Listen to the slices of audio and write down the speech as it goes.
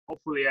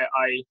hopefully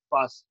I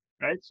pass,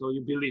 right? So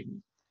you believe me.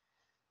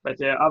 But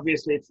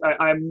obviously,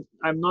 I'm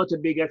not a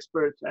big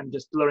expert. I'm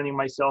just learning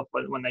myself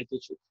when I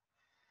teach it,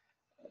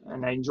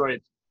 and I enjoy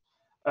it.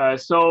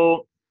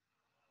 So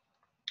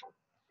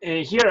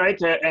here,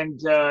 right, and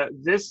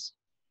this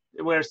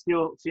we're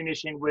still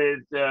finishing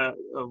with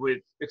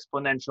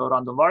exponential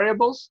random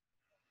variables,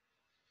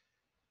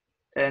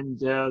 and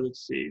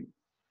let's see,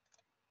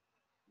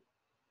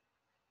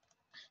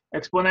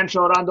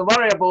 exponential random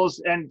variables.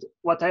 And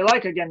what I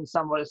like, again,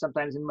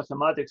 sometimes in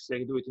mathematics,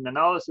 I do it in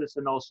analysis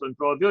and also in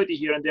probability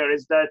here and there,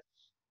 is that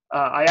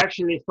I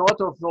actually thought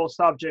of those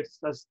subjects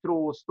as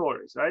true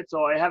stories, right? So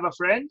I have a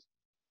friend.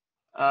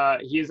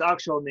 His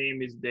actual name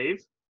is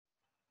Dave,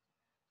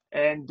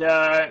 and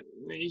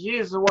he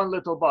is one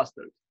little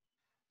bastard.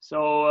 So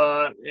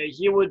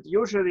he would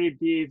usually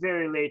be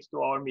very late to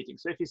our meeting.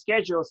 So if he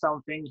schedules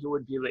something, he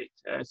would be late,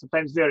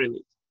 sometimes very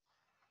late.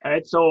 All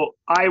right. So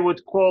I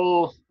would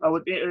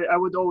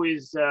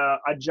always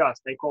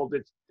adjust. I called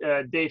it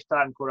Dave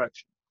time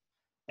correction.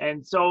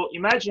 And so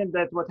imagine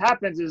that what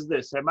happens is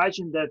this.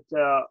 Imagine that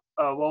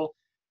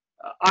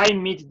I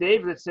meet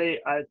Dave, let's say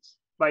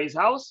by his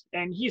house,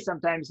 and he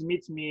sometimes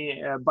meets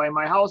me by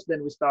my house.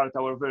 Then we start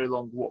our very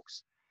long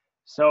walks.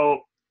 So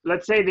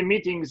let's say the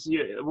meetings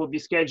will be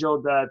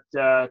scheduled at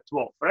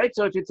 12, right?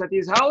 So if it's at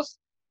his house,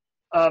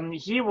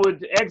 he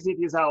would exit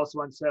his house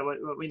once,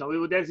 we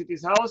would exit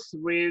his house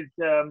with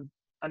an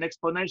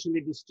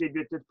exponentially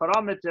distributed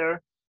parameter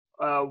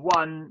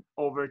 1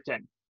 over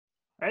 10,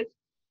 right?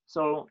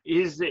 So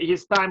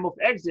his time of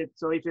exit,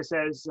 so if he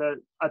says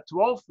at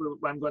 12,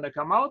 I'm going to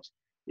come out,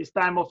 his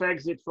time of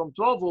exit from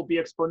 12 will be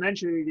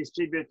exponentially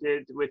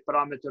distributed with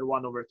parameter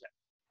 1 over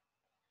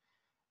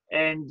 10.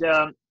 And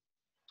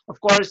of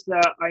course,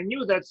 I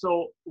knew that.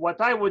 So what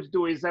I would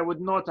do is I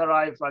would not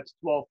arrive at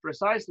 12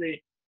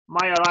 precisely.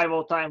 My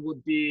arrival time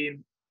would be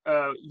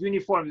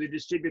uniformly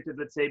distributed,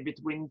 let's say,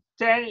 between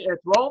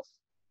 12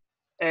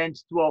 and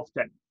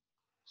 12:10.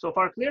 So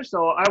far clear?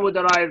 So I would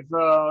arrive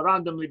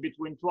randomly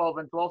between 12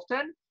 and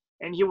 12:10,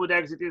 and he would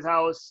exit his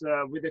house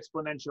with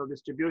exponential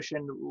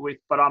distribution with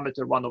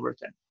parameter 1 over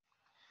 10.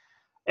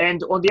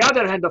 And on the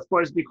other hand, of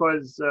course,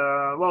 because,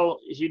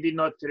 he did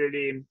not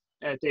really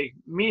take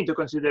me into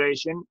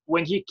consideration,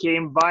 when he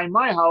came by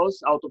my house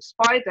out of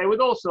spite, I would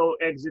also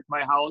exit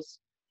my house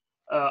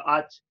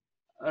at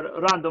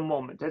a random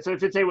moment. And so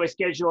if it's a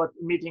schedule a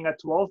meeting at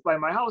 12 by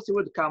my house, he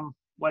would come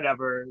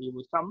whenever he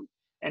would come.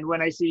 And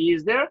when I see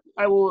he's there,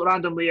 I will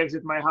randomly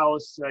exit my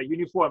house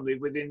uniformly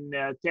within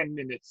 10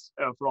 minutes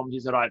from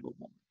his arrival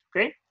moment.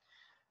 Okay.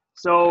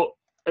 So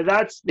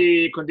that's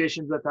the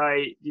conditions that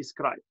I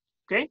described.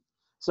 Okay.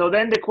 So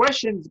then the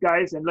questions,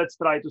 guys, and let's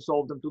try to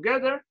solve them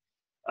together.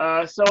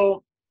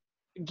 So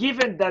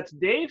given that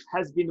Dave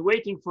has been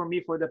waiting for me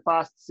for the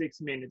past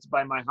 6 minutes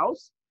by my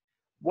house,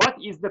 what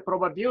is the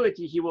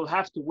probability he will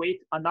have to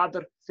wait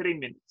another 3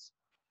 minutes?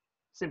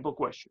 Simple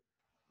question.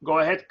 Go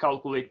ahead,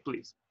 calculate,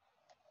 please.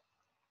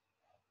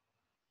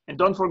 And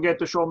don't forget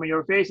to show me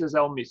your faces.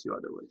 I'll miss you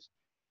otherwise.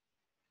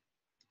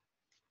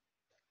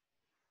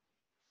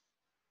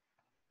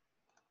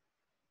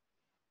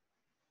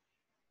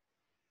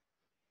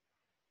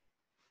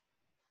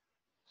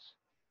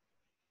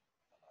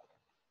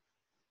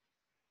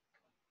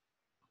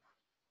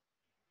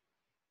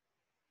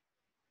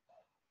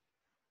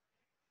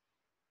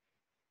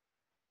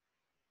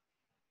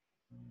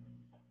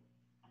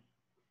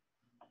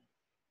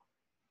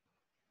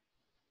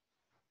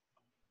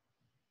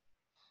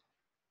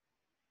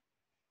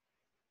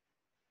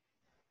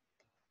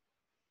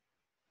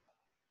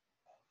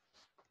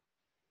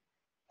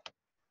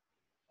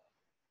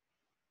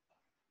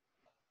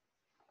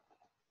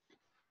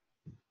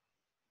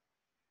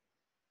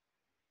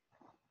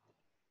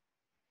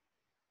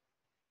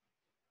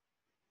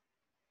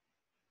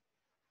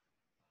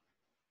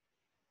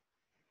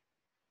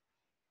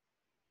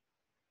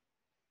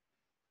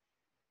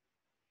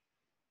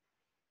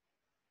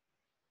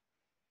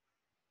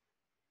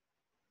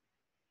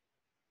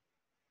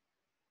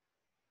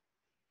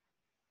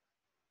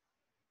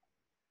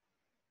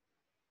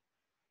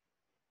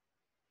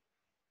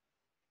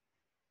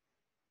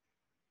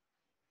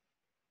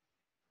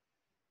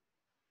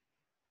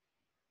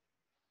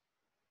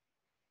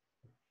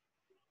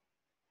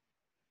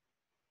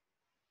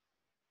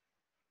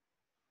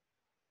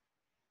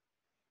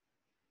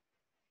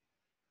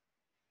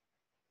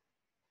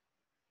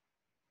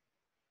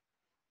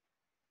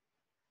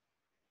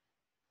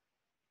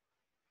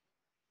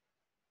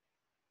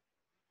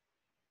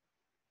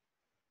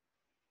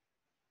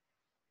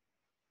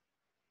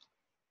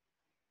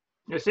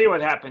 You see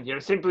what happened here?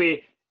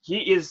 Simply, he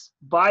is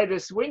by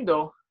this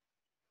window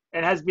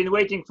and has been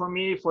waiting for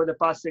me for the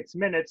past 6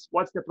 minutes.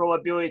 What's the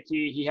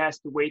probability he has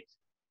to wait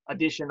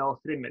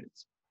additional 3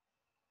 minutes?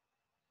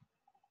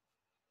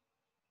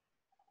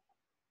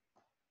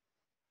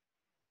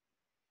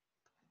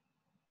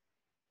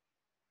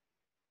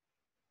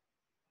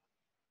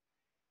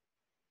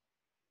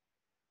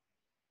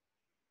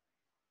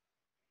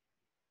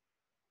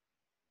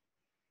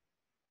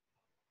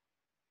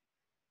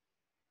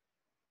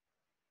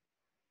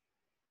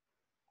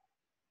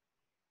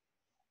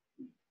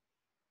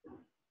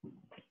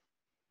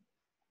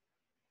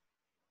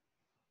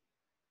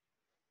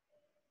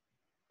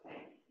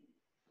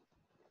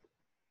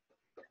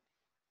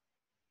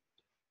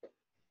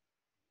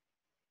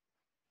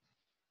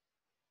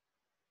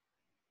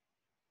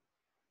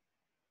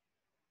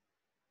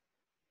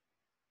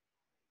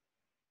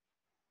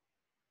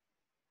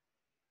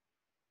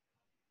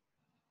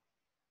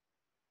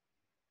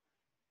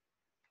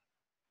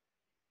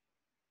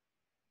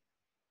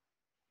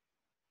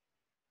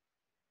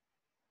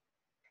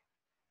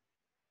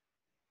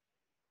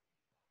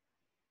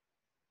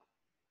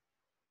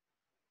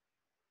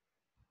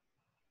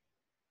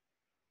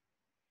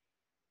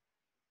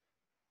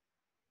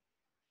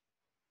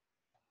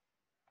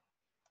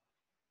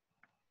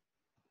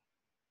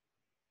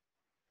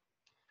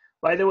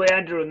 By the way,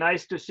 Andrew,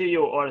 nice to see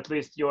you, or at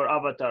least your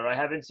avatar. I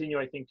haven't seen you,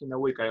 I think, in a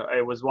week.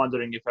 I was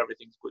wondering if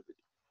everything's good with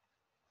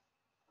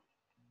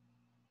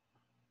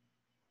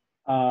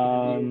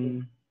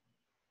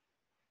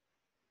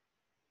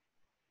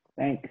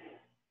Thanks.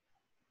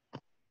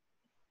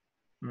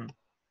 you.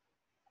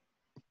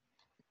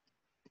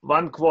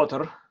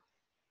 1/4.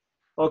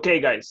 Okay,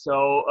 guys,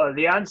 so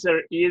the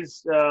answer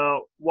is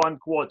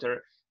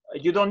 1/4.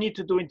 You don't need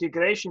to do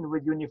integration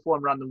with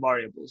uniform random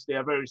variables. They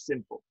are very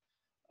simple.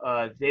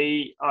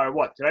 They are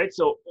what, right?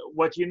 So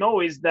what you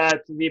know is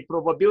that the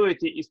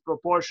probability is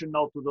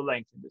proportional to the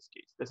length in this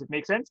case. Does it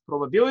make sense?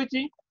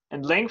 Probability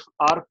and length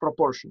are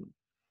proportional.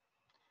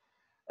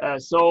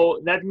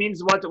 So that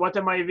means what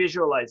am I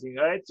visualizing,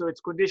 right? So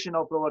it's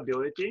conditional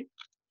probability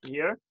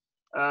here.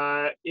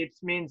 It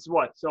means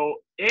what?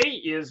 So A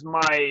is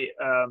my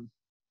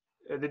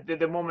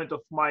the moment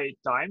of my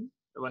time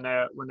when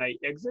I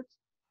exit,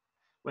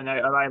 when I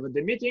arrive at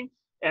the meeting,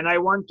 and I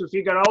want to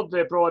figure out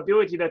the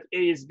probability that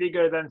A is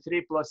bigger than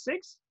 3 plus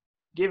 6,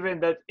 given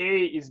that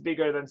A is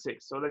bigger than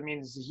 6. So that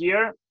means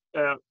here,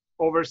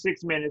 over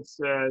 6 minutes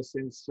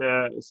since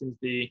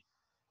the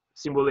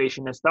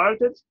simulation has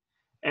started,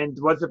 and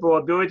what's the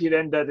probability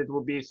then that it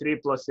will be 3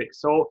 plus 6?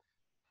 So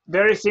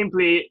very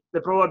simply,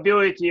 the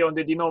probability on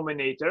the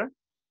denominator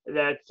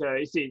that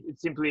you see,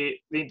 it's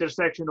simply the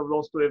intersection of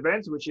those two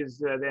events, which is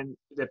then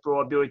the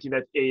probability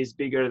that A is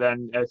bigger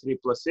than 3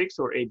 plus 6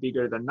 or A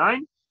bigger than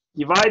 9,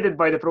 divided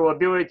by the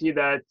probability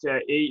that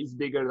A is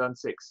bigger than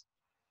 6.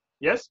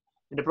 Yes?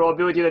 And the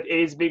probability that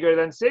A is bigger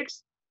than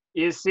 6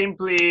 is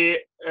simply,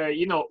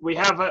 we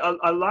have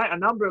a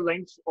number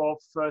length of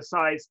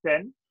size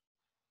 10,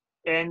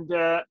 and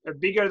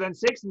bigger than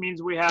 6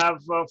 means we have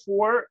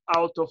 4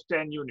 out of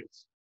 10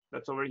 units.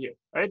 That's over here,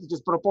 right? It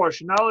is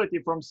proportionality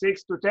from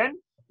 6 to 10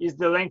 is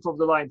the length of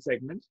the line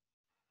segment,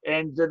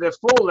 and the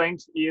full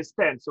length is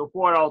 10, so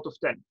 4 out of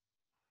 10,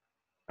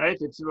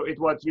 right? It's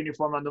what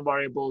uniform random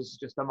variables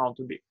just amount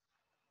to be.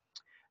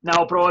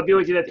 Now,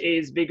 probability that A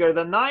is bigger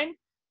than 9,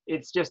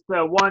 it's just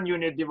 1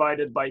 unit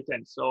divided by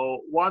 10.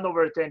 So 1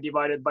 over 10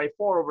 divided by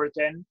 4 over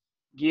 10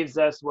 gives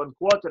us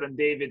 1/4, and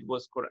David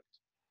was correct.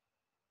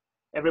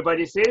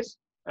 Everybody sees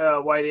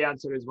why the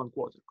answer is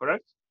 1/4,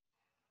 correct?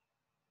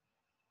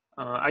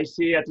 I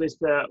see at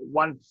least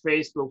one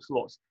face looks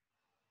lost.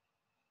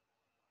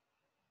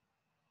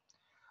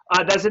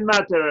 Doesn't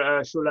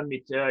matter,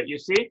 Shulamit. You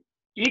see,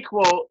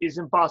 equal is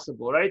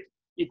impossible, right?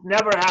 It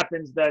never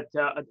happens that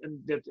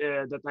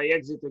that I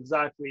exit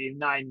exactly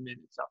 9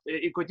 minutes after.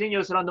 In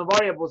continuous random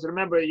variables,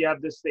 remember you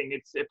have this thing.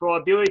 It's a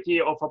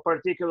probability of a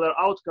particular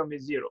outcome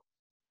is 0.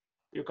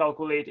 You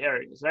calculate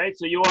areas, right?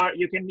 So you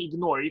can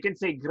ignore. You can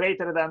say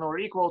greater than or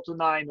equal to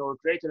 9 or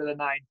greater than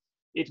 9.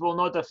 It will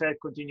not affect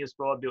continuous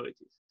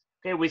probabilities.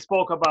 Okay, we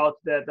spoke about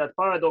that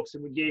paradox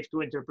and we gave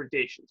 2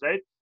 interpretations,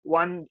 right?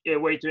 One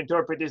way to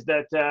interpret is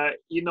that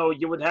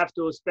you would have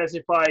to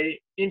specify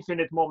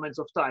infinite moments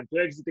of time to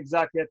exit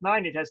exactly at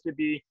 9. It has to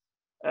be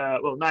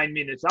 9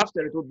 minutes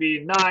after. It would be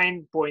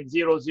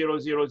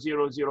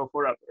 9.00000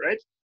 forever,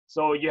 right?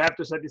 So you have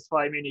to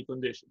satisfy many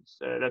conditions.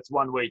 That's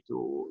one way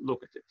to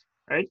look at it,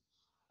 right?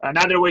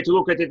 Another way to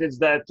look at it is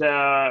that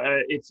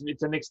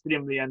it's an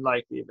extremely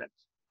unlikely event.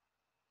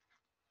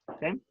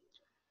 Okay,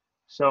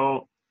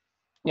 so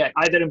yeah,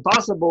 either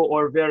impossible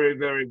or very,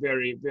 very,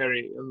 very,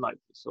 very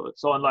unlikely. So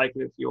it's so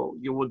unlikely that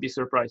you would be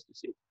surprised to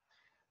see it.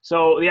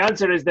 So the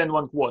answer is then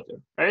 1/4,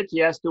 right? He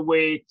has to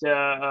wait.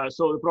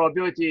 So the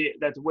probability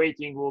that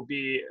waiting will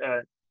be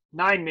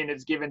 9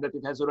 minutes, given that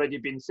it has already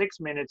been 6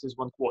 minutes, is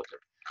 1/4.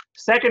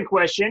 Second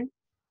question.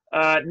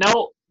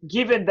 Now,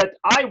 given that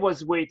I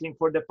was waiting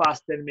for the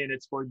past 10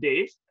 minutes for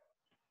Dave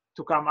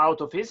to come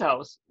out of his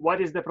house,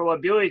 what is the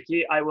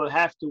probability I will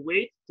have to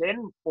wait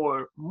 10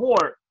 or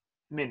more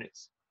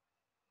minutes?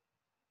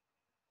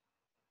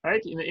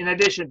 Right, in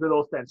addition to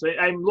those 10. So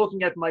I'm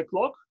looking at my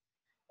clock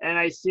and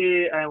I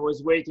see I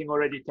was waiting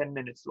already 10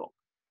 minutes long.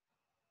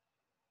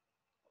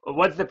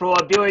 What's the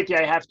probability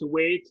I have to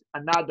wait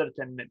another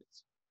 10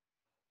 minutes?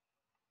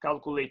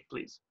 Calculate,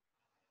 please.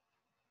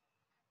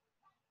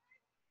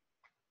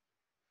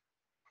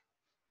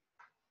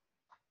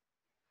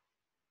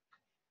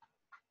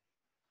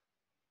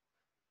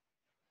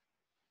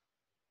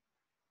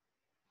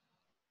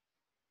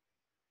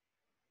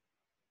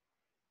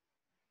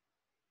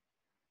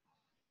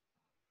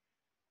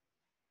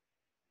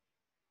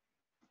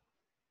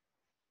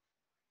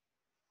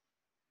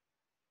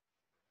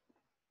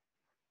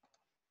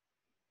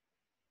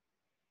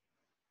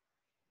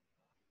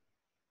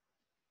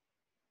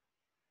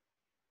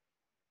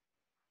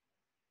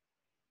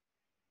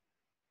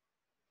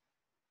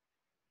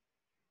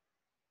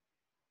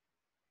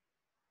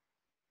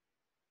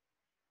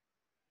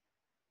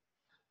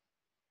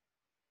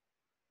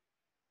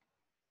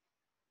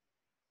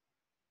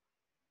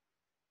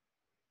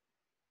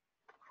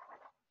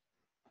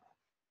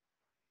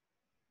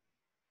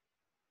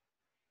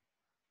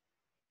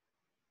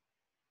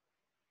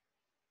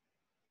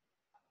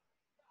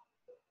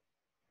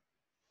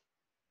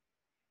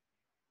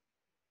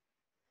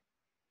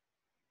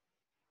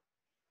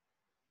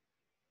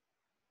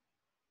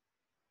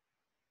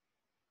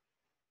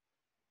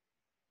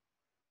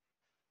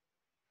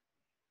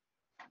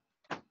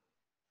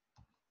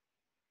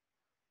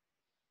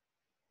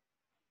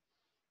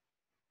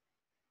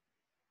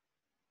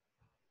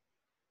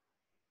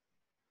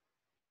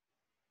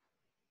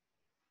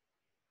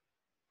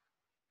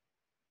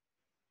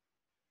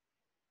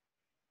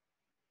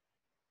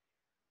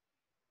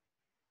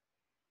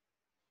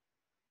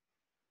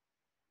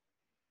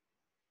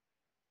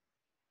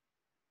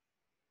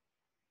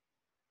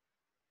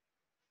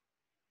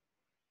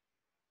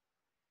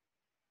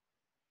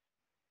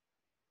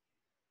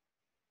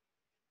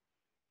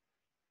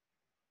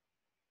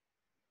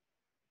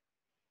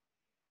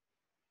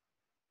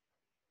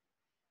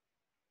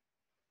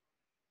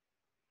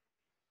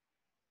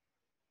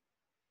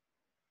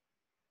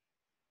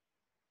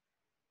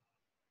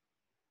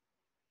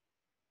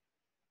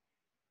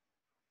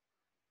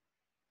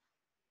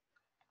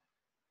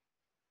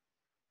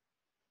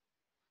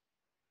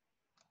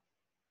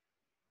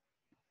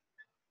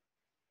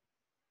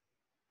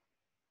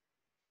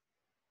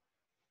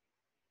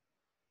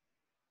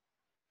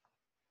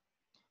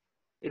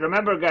 You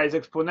remember, guys,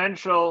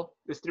 exponential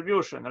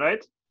distribution,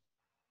 right?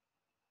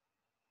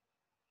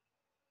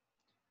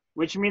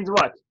 Which means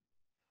what?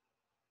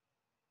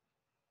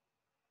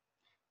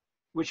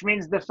 Which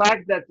means the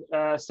fact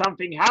that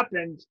something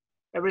happened,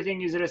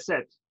 everything is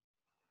reset.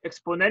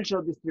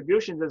 Exponential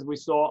distributions, as we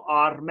saw,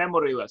 are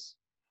memoryless,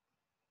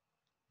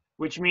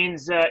 which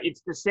means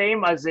it's the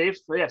same as if,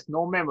 yes,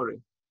 no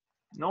memory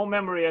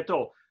at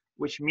all,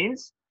 which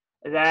means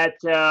that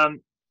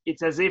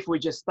it's as if we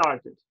just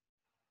started.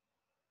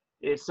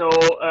 So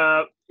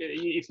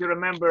if you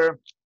remember,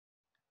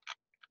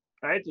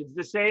 right, it's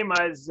the same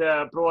as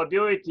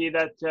probability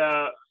that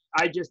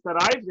I just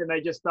arrived and I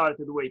just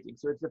started waiting.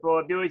 So it's the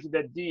probability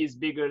that d is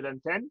bigger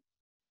than 10.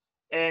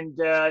 And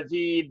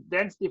the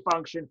density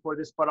function for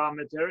this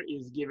parameter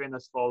is given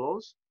as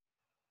follows,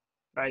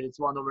 right? It's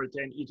 1 over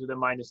 10 e to the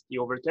minus t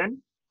over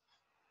 10.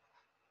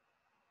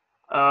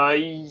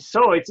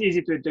 So it's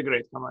easy to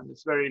integrate. Come on,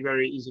 it's very,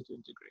 very easy to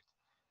integrate.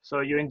 So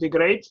you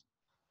integrate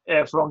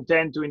from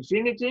 10 to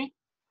infinity,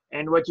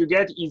 and what you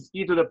get is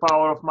e to the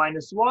power of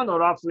minus 1, or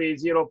roughly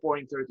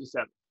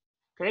 0.37.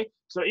 Okay,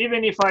 so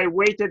even if I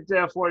waited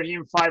for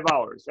him 5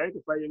 hours, right?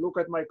 If I look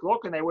at my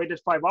clock and I waited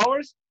 5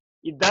 hours,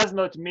 it does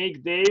not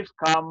make Dave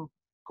come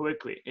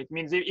quickly. It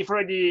means if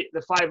already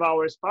the 5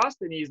 hours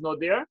passed and he's not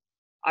there,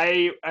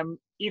 I am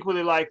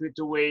equally likely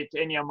to wait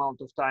any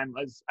amount of time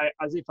as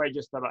if I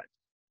just arrived.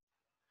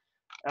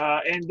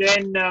 And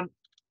then,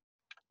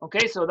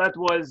 okay, so that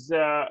was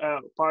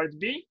part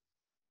B.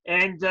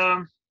 And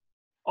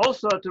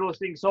also a true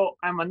thing. So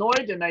I'm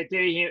annoyed and I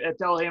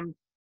tell him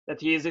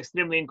that he is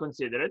extremely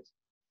inconsiderate.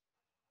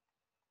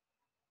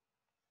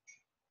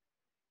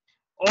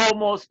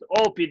 Almost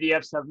all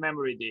PDFs have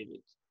memory,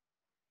 David.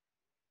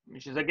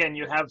 Which is, again,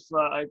 you have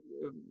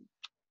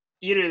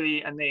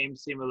eerily a name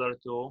similar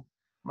to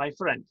my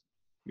friend.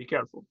 Be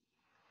careful.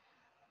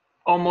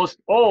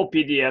 Almost all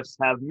PDFs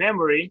have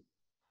memory.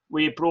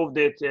 We proved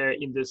it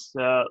in this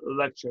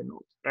lecture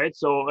note, right?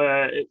 So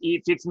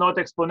if it's not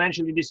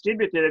exponentially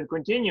distributed and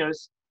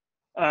continuous,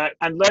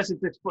 unless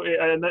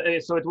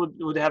it's so it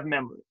would have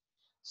memory.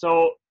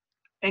 So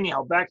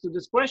anyhow, back to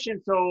this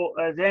question. So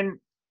then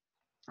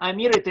I'm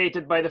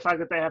irritated by the fact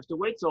that I have to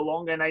wait so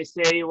long, and I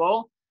say,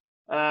 well,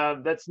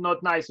 that's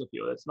not nice of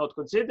you. That's not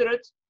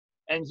considerate.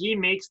 And he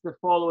makes the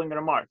following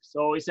remark.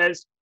 So he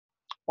says,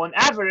 on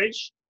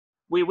average,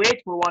 we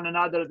wait for one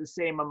another the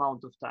same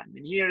amount of time.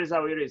 And here is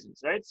how he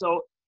reasons, right?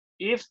 So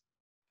if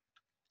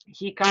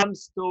he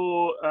comes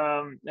to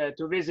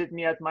visit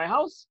me at my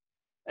house,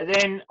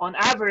 then on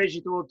average,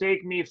 it will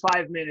take me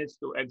 5 minutes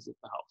to exit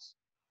the house,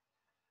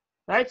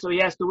 right? So he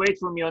has to wait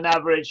for me on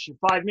average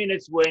 5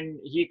 minutes when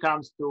he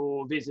comes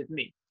to visit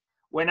me.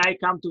 When I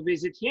come to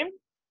visit him,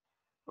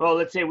 well,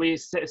 let's say we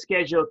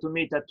schedule to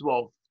meet at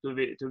 12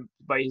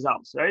 by his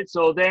house, right?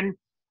 So then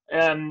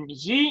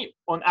he,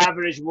 on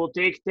average, will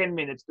take 10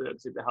 minutes to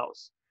exit the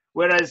house,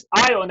 whereas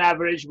I, on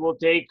average, will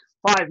take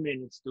 5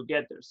 minutes to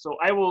get there. So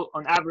I will,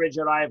 on average,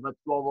 arrive at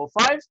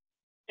 12:05,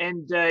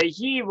 and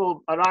he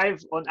will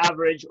arrive, on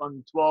average,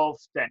 on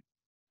 12:10.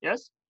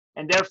 Yes?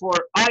 And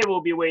therefore, I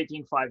will be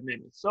waiting 5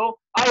 minutes. So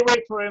I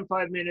wait for him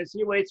 5 minutes.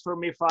 He waits for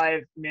me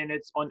 5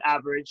 minutes on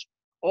average,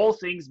 all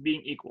things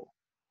being equal.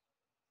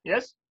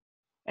 Yes?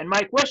 And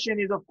my question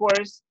is, of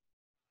course,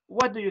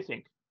 what do you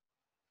think?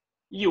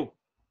 You.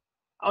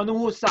 On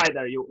whose side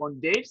are you? On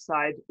Dave's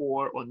side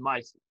or on my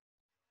side?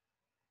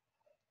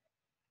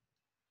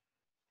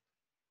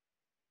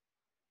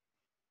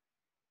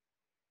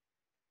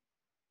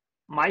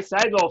 My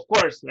side, well, of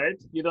course, right?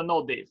 You don't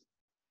know Dave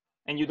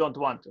and you don't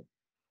want to.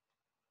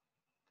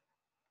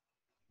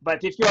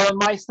 But if you're on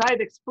my side,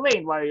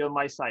 explain why you're on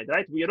my side,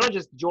 right? We don't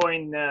just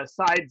join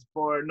sides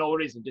for no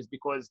reason, just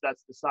because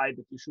that's the side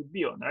that you should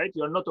be on, right?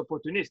 You're not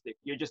opportunistic.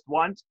 You just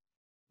want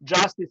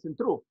justice and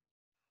truth.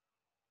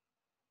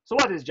 So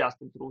what is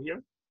just and true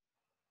here?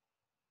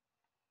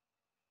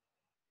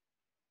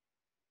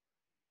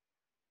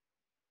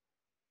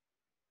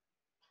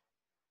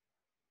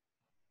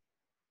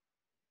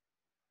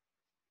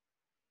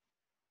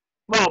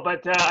 Well,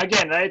 but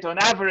again, right, on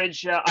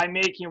average, I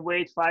make him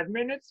wait 5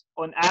 minutes.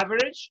 On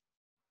average,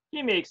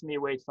 he makes me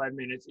wait 5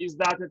 minutes. Is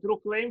that a true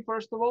claim,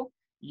 first of all?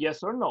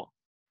 Yes or no?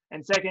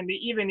 And secondly,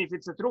 even if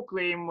it's a true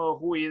claim,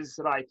 who is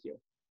right here?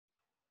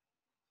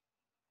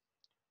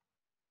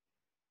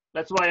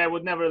 That's why I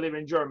would never live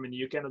in Germany.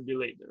 You cannot be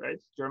late, right?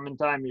 German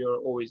time, you're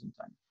always in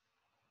time.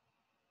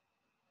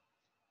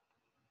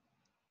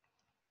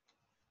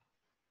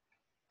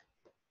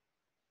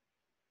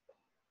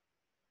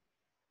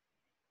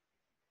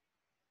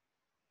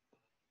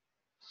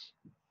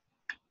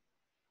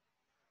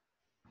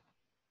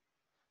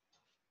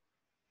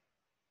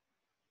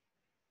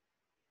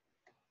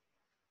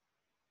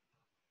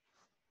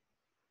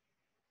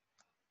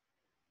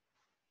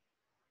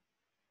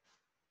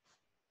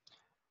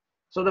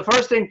 So the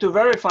first thing to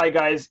verify,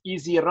 guys,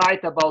 is he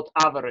right about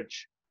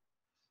average?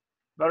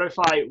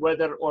 Verify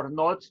whether or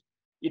not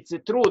it's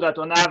true that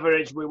on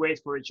average we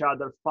wait for each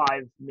other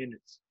 5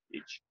 minutes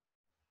each.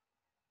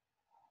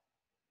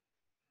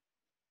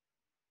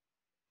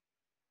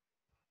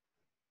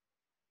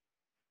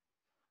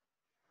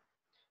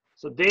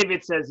 So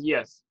David says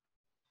yes.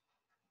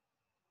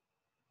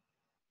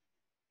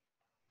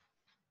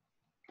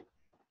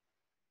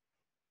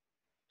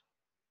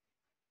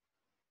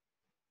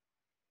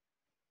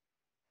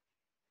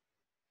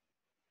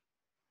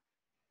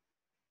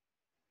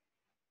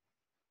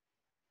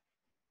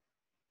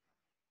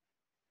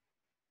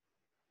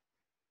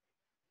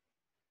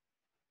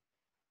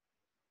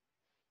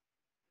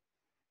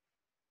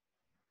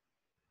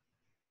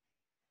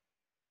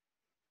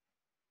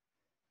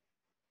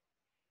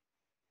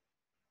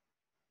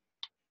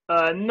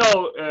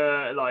 No,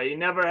 like, he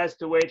never has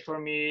to wait for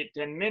me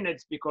 10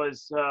 minutes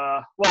because,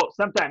 well,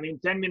 sometime in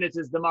 10 minutes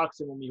is the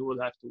maximum he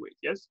will have to wait.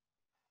 Yes,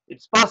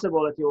 it's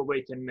possible that he will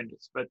wait 10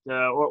 minutes, but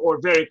or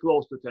very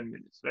close to 10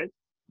 minutes, right?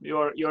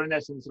 You're in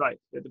essence right.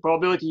 The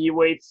probability he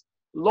waits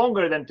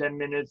longer than 10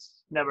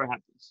 minutes never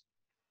happens.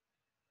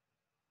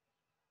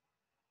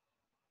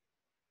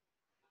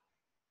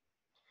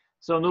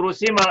 So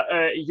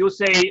Nurusima, you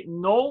say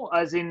no,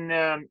 as in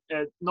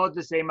not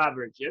the same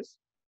average, yes?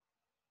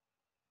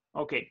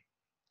 Okay,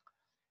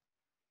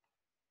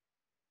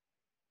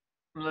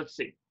 let's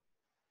see.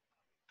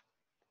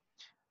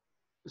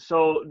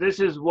 So this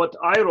is what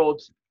I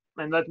wrote,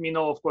 and let me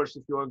know, of course,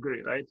 if you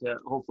agree, right?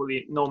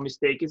 Hopefully no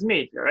mistake is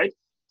made, right?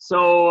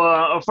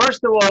 So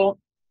first of all,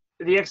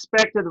 the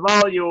expected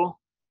value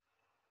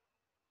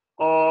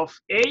of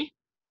A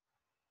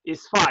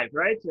is 5,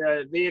 right?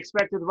 The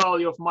expected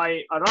value of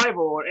my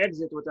arrival or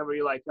exit, whatever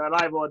you like,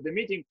 arrival at the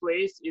meeting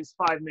place is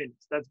 5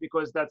 minutes. That's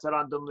because that's a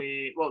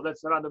randomly, well,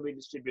 that's a randomly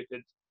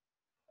distributed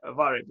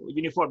variable,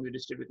 uniformly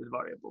distributed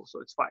variable.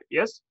 So it's 5,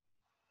 yes?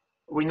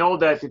 We know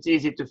that it's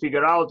easy to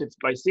figure out. It's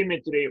by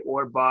symmetry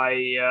or by,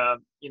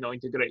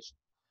 integration.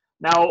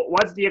 Now,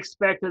 what's the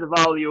expected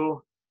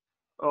value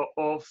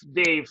of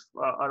Dave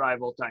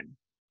arrival time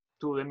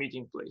to the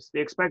meeting place?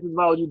 The expected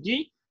value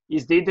D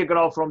is the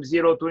integral from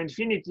 0 to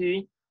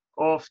infinity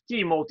of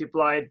t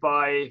multiplied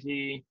by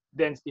the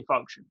density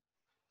function.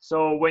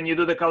 So when you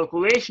do the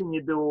calculation,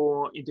 you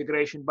do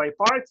integration by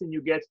parts and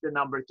you get the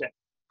number 10,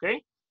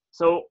 okay?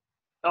 So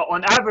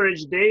on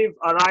average, Dave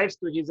arrives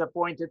to his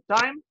appointed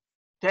time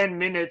 10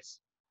 minutes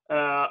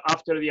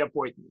after the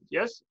appointment,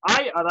 yes?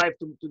 I arrive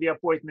to the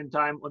appointment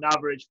time on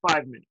average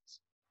 5 minutes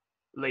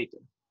later,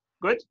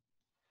 good?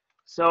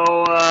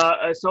 So,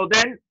 so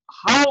then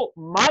how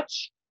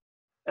much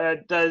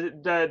do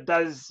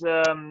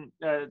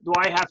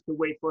I have to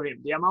wait for him?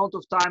 The amount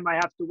of time I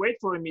have to wait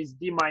for him is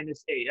D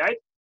minus A, right?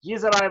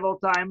 His arrival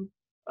time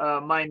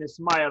minus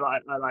my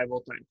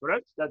arrival time,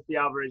 correct? That's the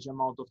average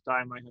amount of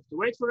time I have to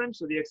wait for him.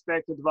 So the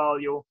expected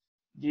value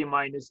D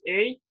minus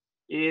A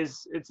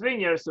is, it's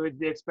linear, so it's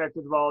the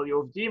expected value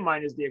of D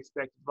minus the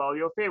expected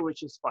value of A,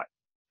 which is 5.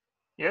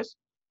 Yes?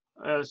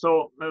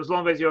 So as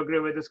long as you agree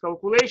with this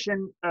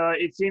calculation,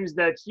 it seems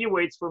that he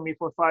waits for me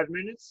for 5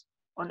 minutes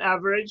on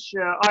average.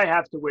 I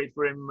have to wait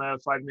for him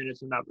 5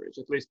 minutes on average,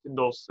 at least in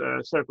those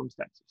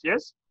circumstances,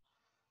 yes?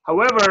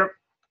 However,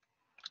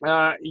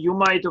 you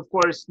might, of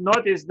course,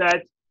 notice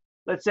that,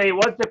 let's say,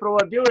 what's the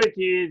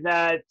probability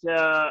that,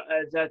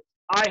 that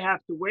I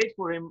have to wait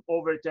for him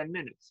over 10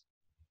 minutes?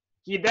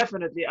 He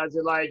definitely, as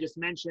Eli just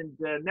mentioned,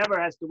 never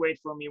has to wait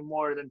for me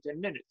more than 10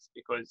 minutes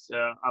because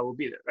I will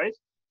be there, right?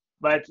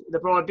 But the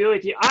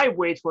probability I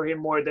wait for him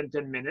more than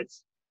 10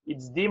 minutes,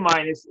 it's D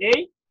minus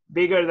A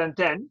bigger than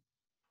 10,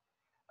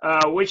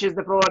 which is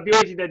the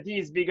probability that D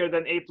is bigger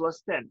than A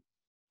plus 10,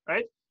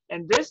 right?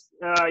 And this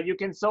you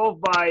can solve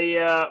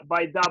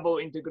by double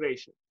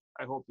integration.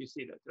 I hope you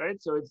see that,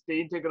 right? So it's the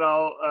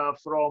integral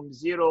from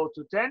 0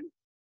 to 10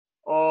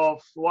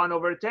 of 1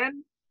 over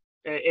 10,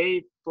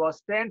 A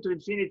plus 10 to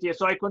infinity.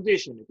 So I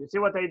condition it. You see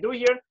what I do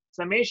here?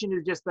 Summation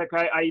is just like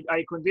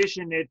I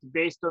condition it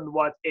based on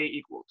what A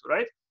equal to,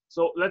 right?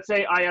 So let's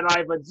say I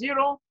arrive at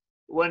 0.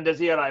 When does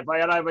he arrive?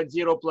 I arrive at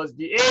 0 plus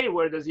dA.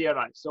 Where does he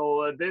arrive?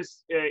 So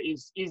this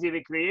is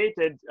easily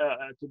created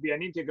to be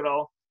an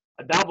integral,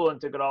 a double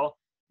integral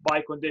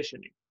by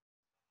conditioning.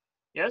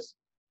 Yes.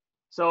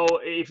 So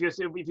if you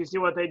see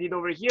what I did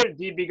over here,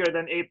 D bigger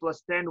than A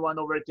plus 10, 1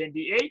 over 10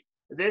 dA.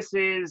 This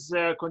is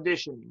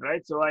conditioning,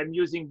 right? So I'm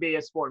using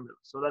Bayes formula.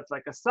 So that's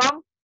like a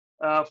sum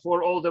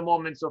for all the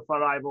moments of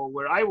arrival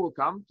where I will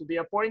come to the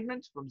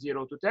appointment from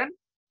 0 to 10.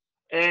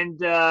 And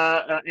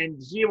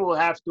he will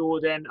have to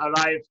then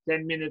arrive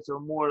 10 minutes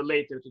or more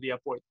later to the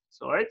appointment.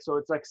 So, right? So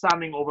it's like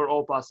summing over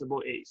all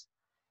possible A's.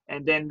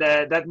 And then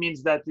that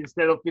means that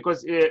instead of,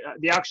 because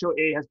the actual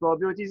A has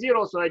probability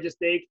 0, so I just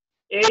take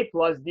A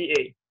plus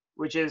dA,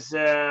 which is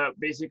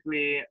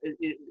basically,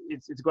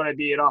 it's going to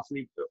be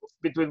roughly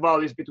between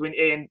values between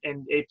A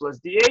and A plus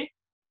dA.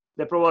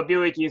 The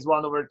probability is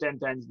 1 over 10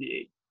 times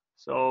dA.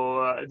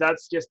 So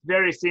that's just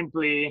very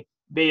simply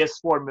Bayes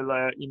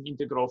formula in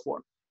integral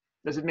form.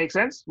 Does it make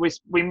sense? We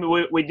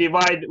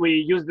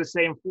use the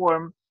same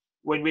form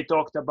when we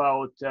talked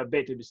about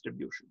beta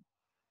distribution.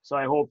 So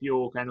I hope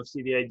you kind of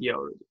see the idea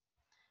already.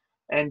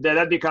 And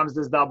that becomes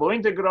this double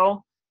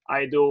integral.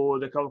 I do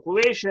the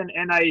calculation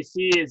and I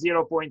see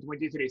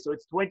 0.23. So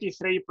it's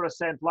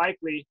 23%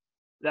 likely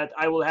that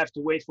I will have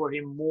to wait for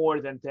him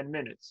more than 10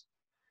 minutes.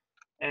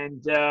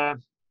 And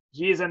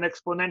he is an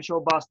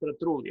exponential bastard,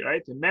 truly,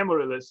 right? A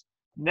memoryless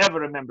never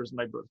remembers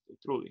my birthday,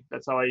 truly.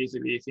 That's how I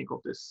easily think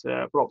of this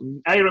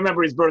problem. I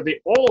remember his birthday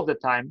all the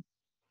time.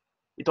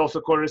 It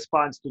also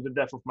corresponds to the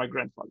death of my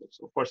grandfather.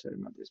 So, of course, I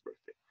remember his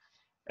birthday.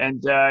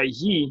 And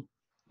he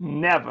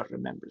never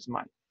remembers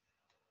mine.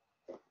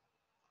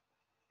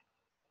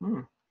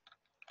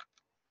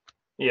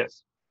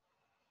 Yes.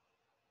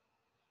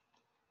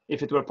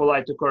 If it were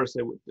polite to curse,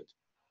 I would.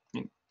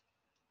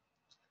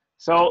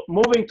 So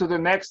moving to the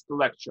next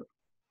lecture.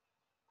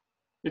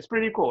 It's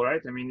pretty cool,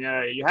 right? I mean,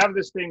 you have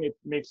this thing, it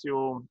makes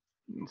you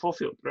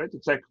fulfilled, right?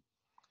 It's like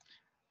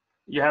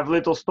you have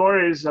little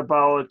stories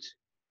about,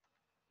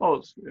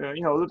 well,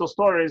 little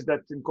stories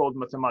that encode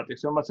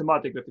mathematics, or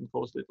mathematics that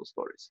encodes little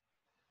stories.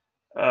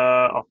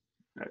 Oh,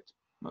 right,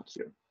 not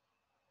here.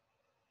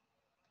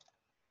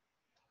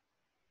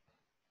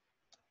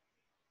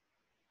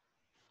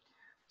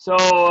 So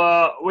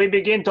we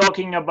begin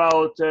talking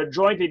about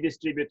jointly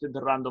distributed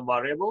random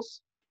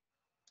variables.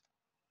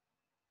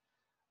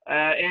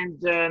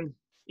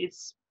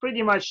 It's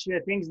pretty much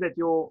things that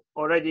you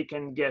already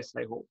can guess,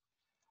 I hope.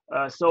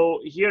 So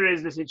here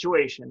is the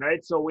situation,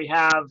 right? So we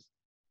have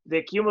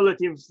the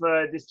cumulative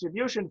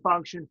distribution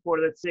function for,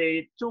 let's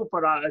say, two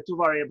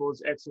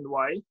variables, x and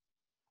y,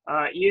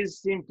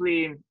 is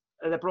simply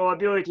the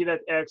probability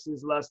that x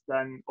is less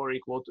than or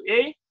equal to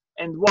a,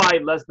 and y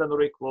less than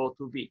or equal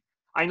to b.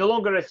 I no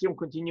longer assume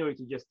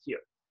continuity just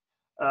here.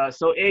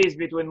 So a is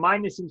between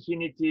minus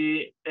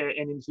infinity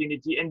and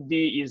infinity, and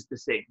b is the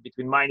same,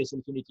 between minus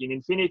infinity and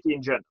infinity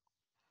in general.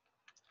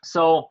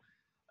 So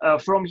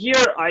from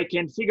here, I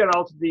can figure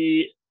out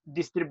the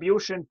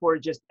distribution for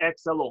just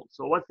x alone.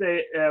 So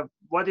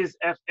what is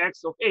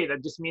fx of a?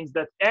 That just means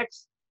that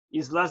x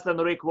is less than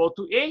or equal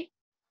to a,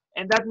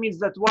 and that means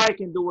that y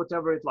can do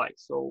whatever it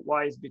likes. So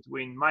y is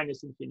between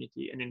minus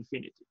infinity and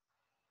infinity.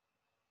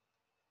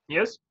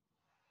 Yes?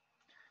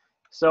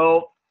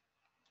 So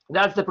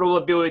that's the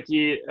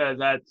probability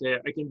that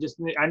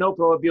I know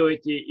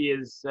probability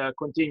is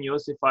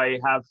continuous if I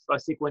have a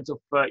sequence of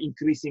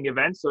increasing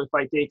events. So if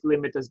I take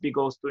limit as b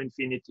goes to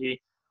infinity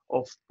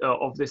of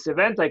this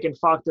event, I can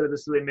factor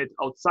this limit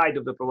outside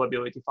of the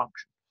probability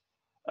function.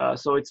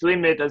 So it's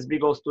limit as b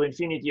goes to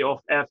infinity of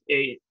f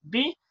a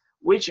b,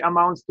 which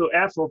amounts to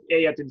f of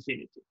a at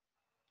infinity,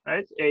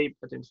 right? A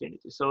at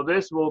infinity. So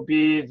this will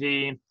be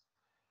the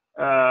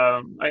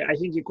I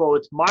think you call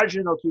it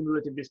marginal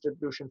cumulative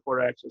distribution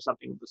for x or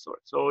something of the sort.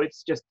 So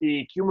it's just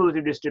the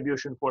cumulative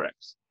distribution for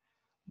x.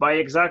 By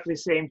exactly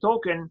same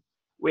token,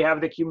 we have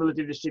the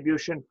cumulative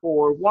distribution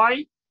for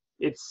y.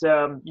 It's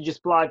you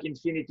just plug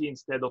infinity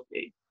instead of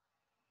a.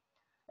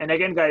 And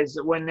again, guys,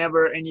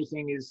 whenever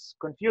anything is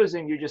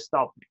confusing, you just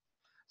stop me.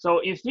 So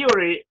in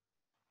theory,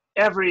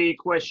 every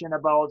question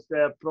about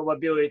the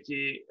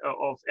probability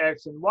of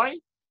x and y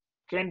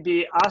can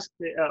be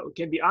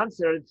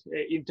answered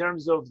in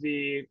terms of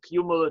the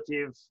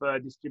cumulative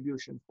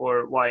distribution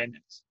for y and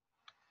x.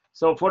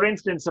 So for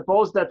instance,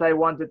 suppose that I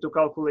wanted to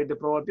calculate the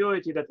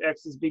probability that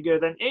x is bigger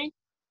than a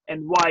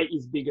and y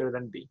is bigger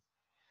than b.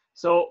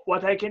 So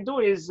what I can do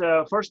is,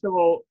 first of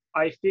all,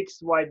 I fix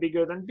y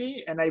bigger than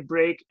b, and I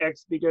break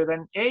x bigger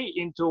than a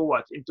into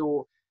what?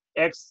 Into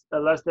x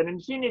less than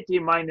infinity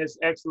minus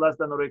x less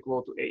than or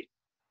equal to a.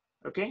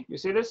 Okay, you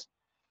see this?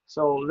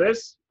 So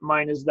this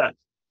minus that.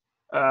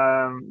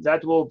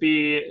 That will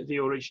be the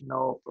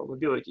original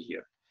probability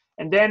here.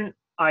 And then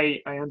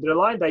I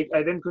underlined,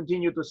 I then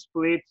continue to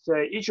split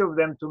each of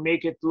them to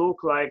make it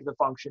look like the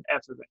function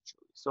f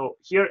eventually. So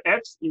here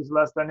x is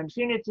less than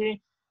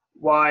infinity,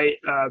 y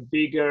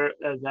bigger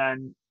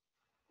than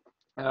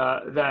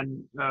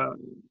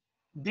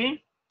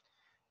b.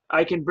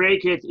 I can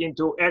break it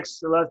into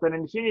x less than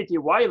infinity,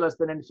 y less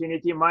than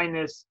infinity,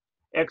 minus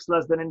x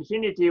less than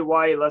infinity,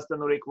 y less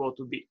than or equal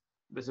to b.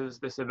 This is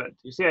this event.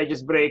 You see, I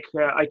just break,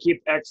 I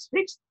keep x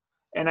fixed,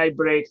 and I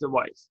break the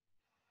y's.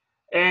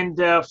 And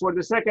for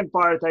the second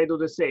part, I do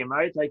the same,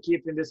 right? I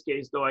keep, in this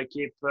case, though, I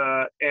keep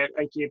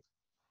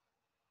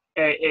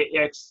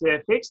x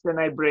fixed, and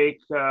I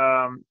break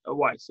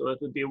y. So that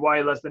would be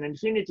y less than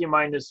infinity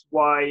minus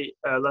y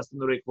less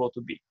than or equal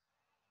to b.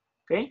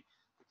 Okay?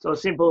 So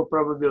simple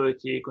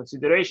probability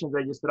considerations,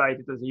 I just write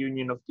it as a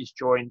union of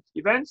disjoint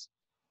events.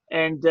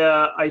 And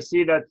I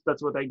see that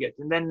that's what I get.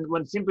 And then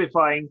when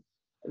simplifying,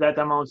 that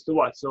amounts to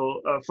what?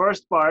 So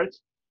first part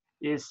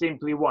is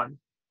simply 1.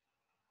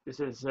 This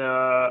is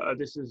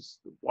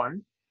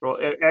 1.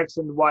 X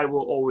and y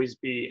will always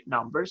be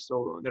numbers,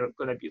 so they're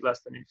going to be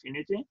less than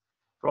infinity.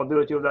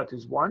 Probability of that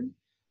is 1.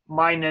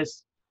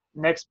 Minus,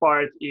 next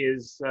part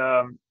is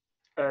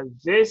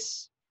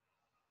this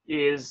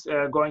is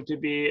going to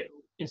be,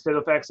 instead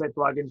of x, I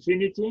plug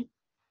infinity,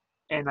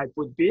 and I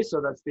put b,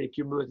 so that's the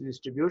cumulative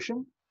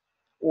distribution,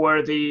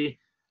 or the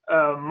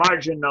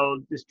marginal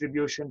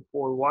distribution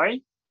for y,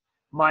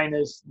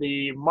 minus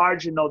the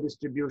marginal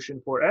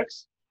distribution for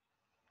x,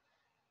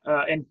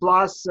 and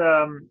plus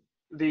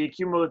the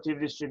cumulative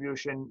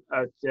distribution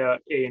at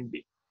a and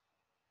b.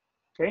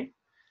 Okay.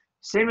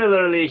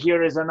 Similarly,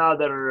 here is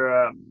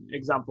another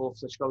example of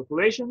such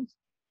calculations.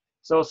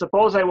 So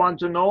suppose I want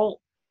to know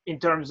in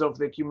terms of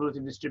the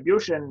cumulative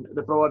distribution,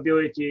 the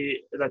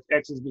probability that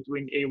x is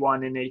between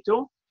a1 and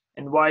a2,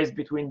 and y is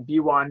between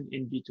b1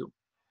 and b2.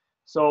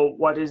 So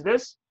what is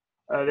this?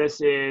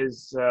 This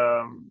is,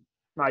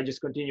 I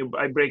just continue,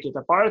 I break it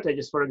apart. I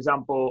just, for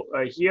example,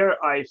 here,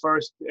 I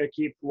first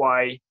keep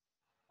y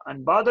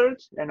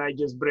unbothered, and I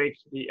just break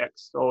the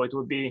x. So it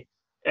would be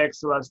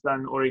x less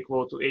than or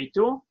equal to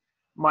a2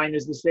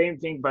 minus the same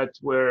thing, but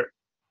where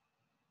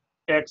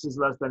x is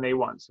less than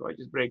a1. So I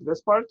just break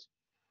this part.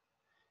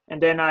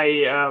 And then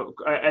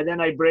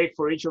I break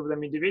for each of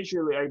them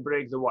individually, I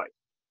break the y.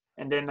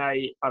 And then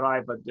I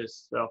arrive at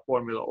this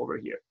formula over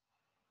here.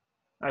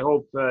 I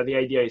hope the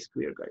idea is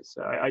clear, guys.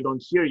 I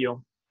don't hear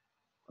you,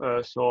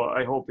 so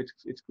I hope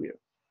it's clear.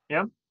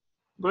 Yeah,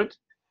 good.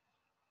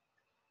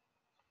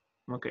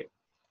 Okay,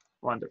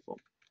 wonderful.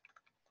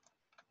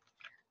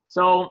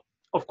 So,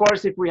 of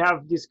course, if we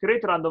have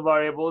discrete random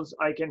variables,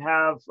 I can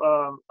have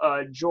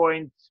a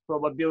joint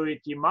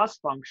probability mass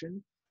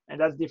function, and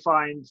that's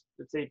defined,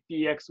 let's say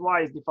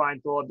pxy is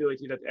defined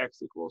probability that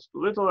x equals to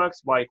little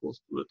x, y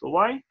equals to little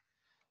y.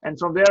 And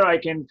from there, I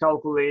can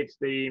calculate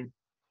the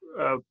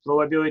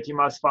probability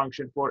mass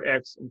function for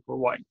x and for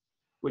y,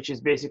 which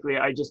is basically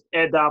I just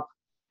add up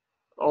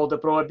all the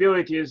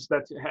probabilities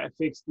that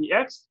fix the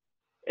x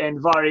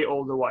and vary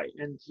all the y.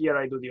 And here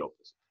I do the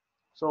opposite.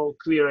 So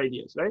clear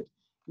ideas, right?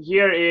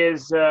 Here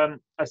is a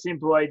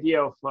simple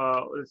idea of,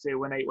 let's say,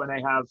 when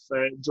I have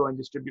joint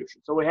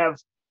distribution. So we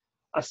have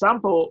a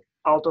sample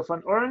out of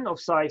an urn of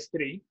size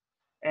 3,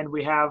 and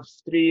we have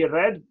 3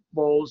 red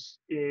balls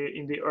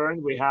in the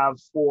urn. We have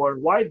 4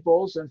 white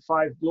balls and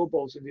 5 blue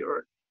balls in the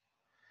urn.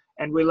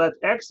 And we let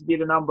x be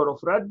the number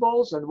of red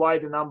balls and y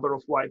the number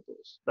of white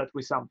balls that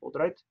we sampled,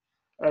 right?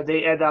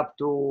 They add up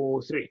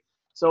to 3.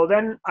 So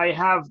then I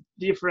have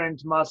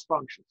different mass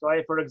functions. So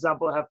I, for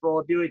example, have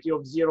probability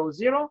of 0,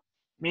 0,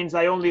 means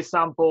I only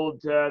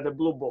sampled the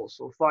blue balls.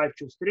 So 5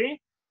 choose 3,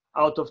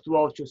 out of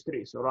 12 choose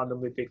 3. So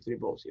randomly pick 3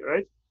 balls here,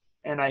 right?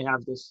 And I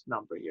have this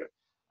number here.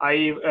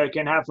 I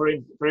can have,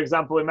 for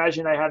example,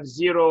 imagine I have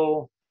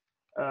 0,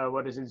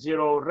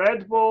 0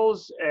 red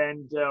balls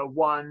and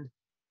one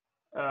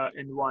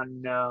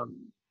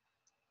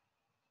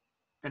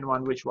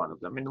which one of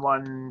them? In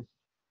one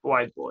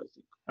white ball, I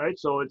think. All right,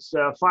 so it's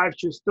 5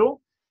 choose 2.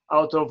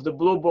 Out of the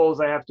blue balls,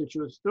 I have to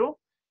choose 2.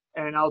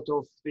 And out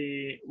of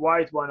the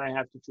white one, I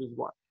have to choose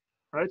 1.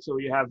 All right, so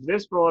you have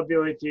this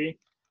probability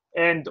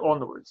and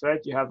onwards,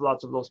 right? You have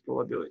lots of those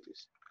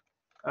probabilities.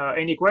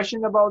 Any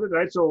question about it,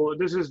 right? So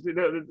this is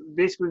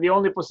basically the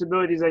only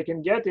possibilities I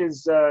can get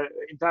is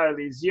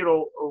entirely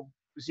 0,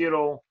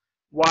 0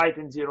 white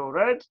and 0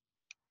 red,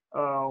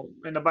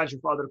 and a bunch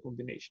of other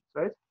combinations,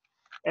 right?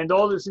 And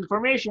all this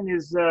information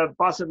is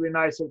possibly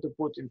nicer to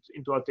put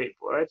into a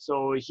table, right?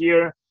 So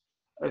here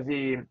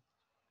the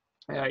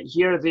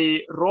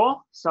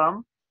row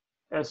sum.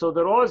 So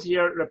the rows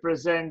here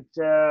represent,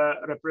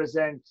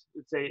 let's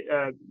say,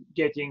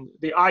 getting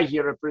the I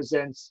here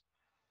represents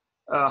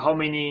how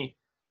many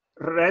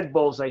red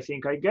balls I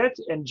think I get,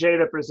 and J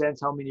represents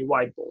how many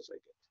white balls I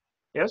get.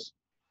 Yes.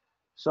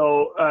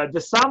 So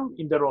the sum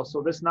in the row.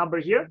 So this number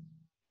here,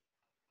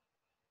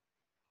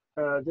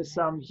 the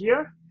sum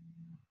here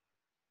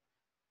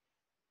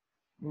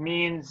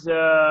means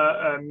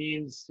the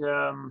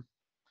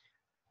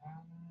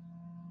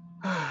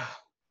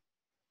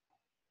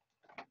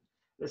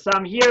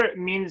sum here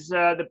means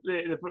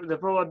the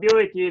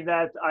probability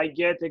that I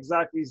get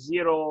exactly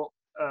 0,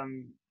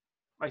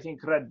 I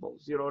think, red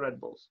balls, 0 red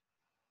balls.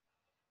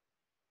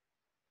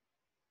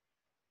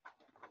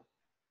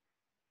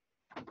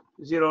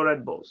 0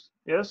 red balls.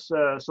 Yes.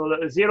 So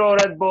the 0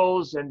 red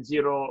balls and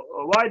 0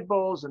 white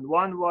balls and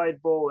 1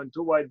 white ball and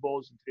 2 white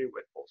balls and 3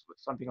 white balls,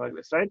 something like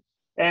this, right?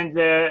 And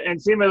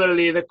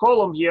similarly, the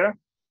column here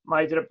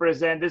might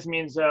represent. This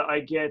means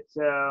I get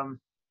 1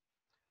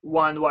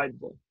 white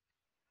ball.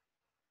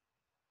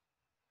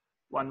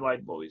 1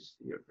 white ball is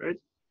here, right?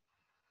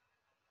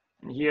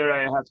 And here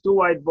I have 2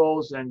 white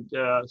balls and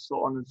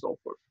so on and so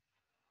forth.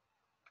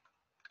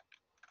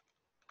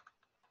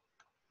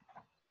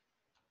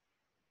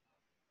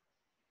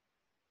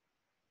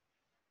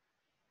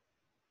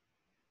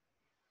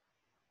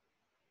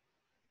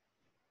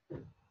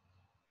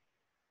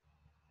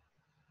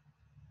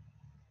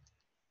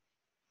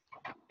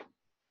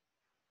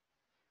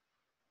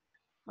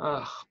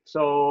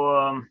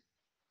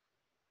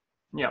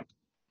 Yeah,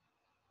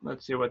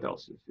 let's see what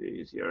else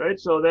is here, right?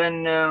 So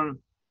then,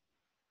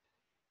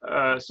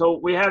 so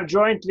we have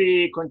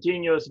jointly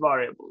continuous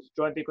variables.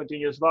 Jointly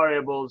continuous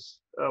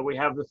variables, we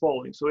have the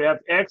following. So we have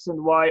x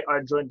and y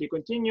are jointly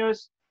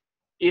continuous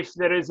if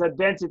there is a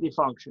density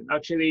function.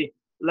 Actually,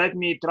 let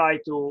me try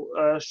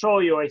to show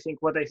you, I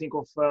think, what I think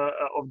of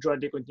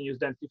jointly continuous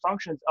density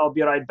functions. I'll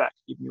be right back.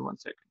 Give me 1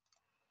 second.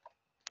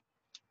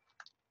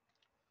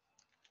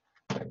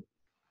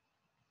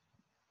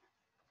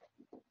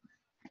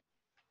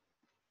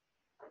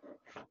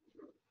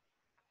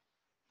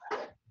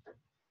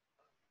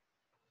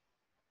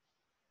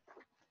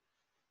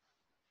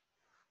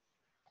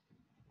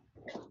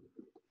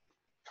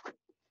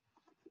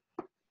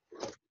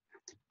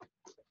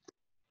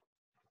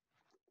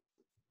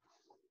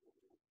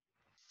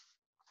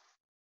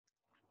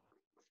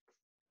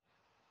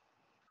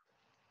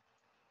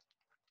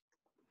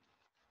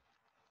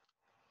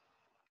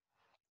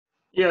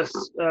 Yes.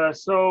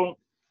 So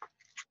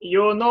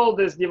you know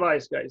this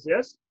device, guys.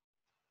 Yes.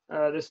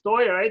 This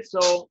toy, right?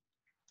 So,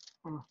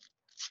 mm,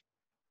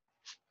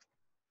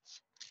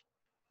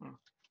 mm,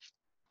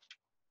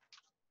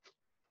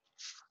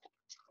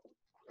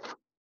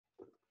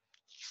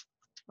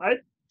 right?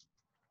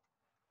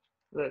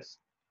 This.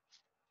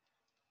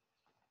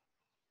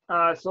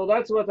 So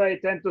that's what I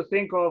tend to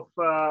think of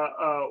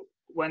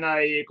when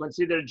I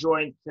consider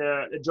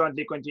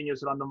jointly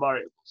continuous random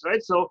variables,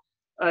 right? So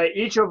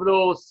each of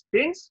those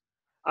pins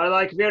are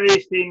like very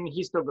thin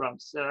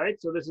histograms,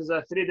 right? So this is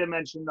a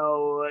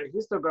three-dimensional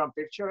histogram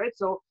picture, right?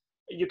 So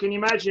you can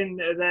imagine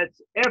that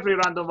every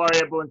random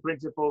variable in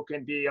principle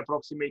can be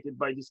approximated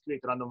by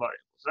discrete random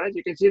variables, right?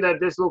 You can see that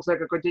this looks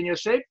like a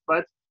continuous shape,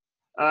 but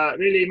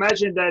really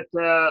imagine that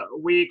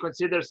we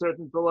consider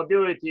certain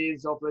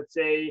probabilities of, let's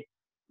say,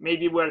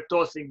 maybe we're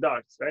tossing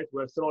darts, right?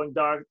 We're throwing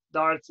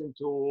darts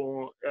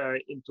into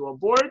a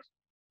board,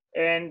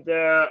 and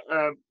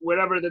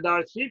wherever the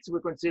dart hits, we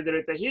consider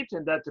it a hit,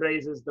 and that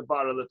raises the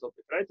bar a little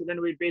bit, right? And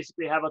then we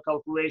basically have a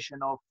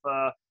calculation of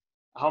where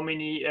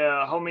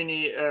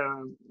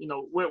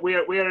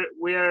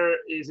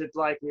is it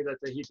likely that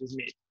a hit is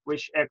made,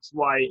 which x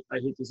y a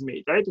hit is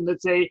made, right? And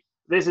let's say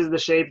this is the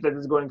shape that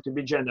is going to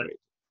be generated.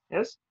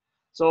 Yes.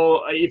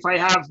 So if I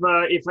have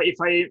if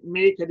I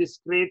make a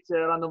discrete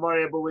random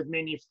variable with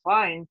many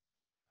fine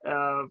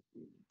uh,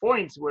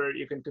 points where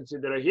you can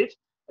consider a hit,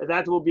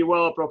 that will be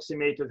well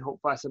approximated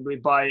possibly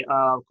by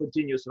a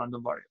continuous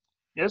random variable.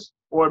 Yes,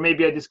 or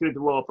maybe a discrete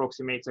well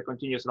approximates a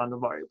continuous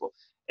random variable.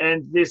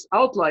 And this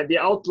outline, the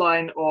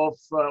outline of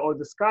or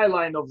the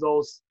skyline of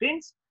those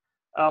pins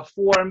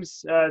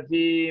forms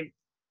the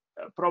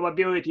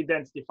probability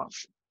density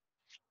function,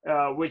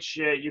 which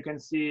you can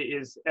see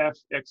is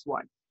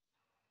fxy.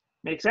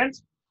 Make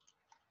sense?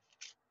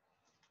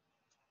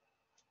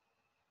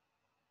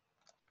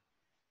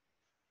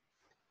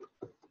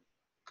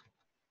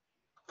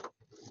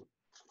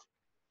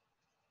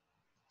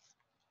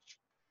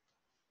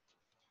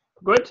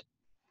 Good.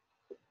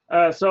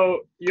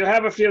 So you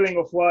have a feeling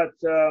of what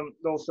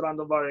those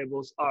random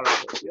variables are,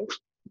 yes?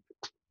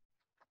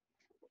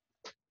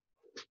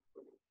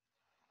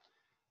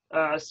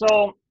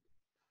 So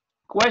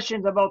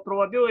questions about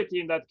probability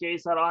in that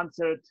case are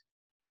answered.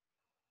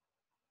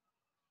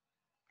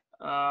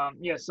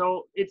 Yeah,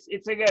 so it's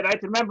again,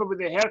 right? Remember with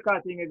the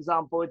haircutting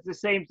example, it's the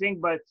same thing,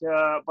 but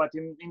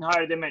in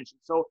higher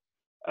dimensions. So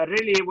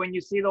really, when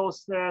you see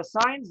those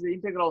signs, the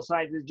integral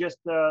signs is just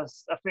a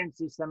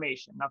fancy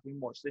summation, nothing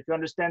more. So if you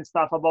understand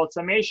stuff about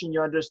summation,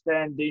 you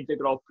understand the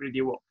integral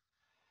pretty well.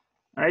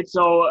 All right.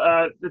 So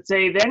let's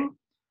say then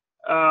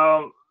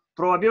uh,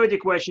 probability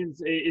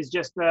questions is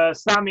just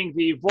summing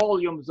the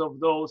volumes of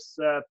those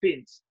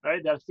pins,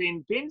 right? They're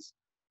thin pins.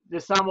 The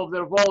sum of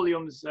their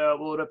volumes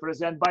will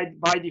represent,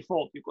 by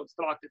default, you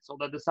construct it so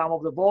that the sum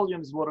of the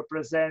volumes will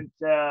represent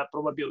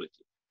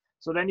probability.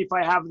 So then if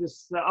I have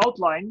this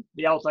outline,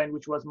 the outline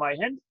which was my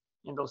hand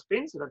in those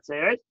pins, let's say,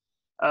 right,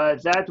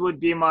 that would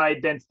be my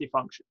density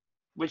function,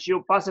 which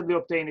you possibly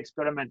obtain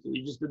experimentally.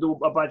 You just do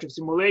a bunch of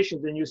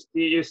simulations and you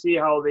see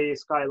how the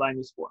skyline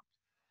is formed.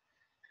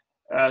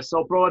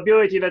 So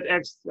probability that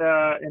x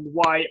and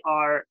y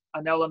are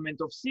an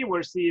element of C,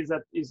 where C is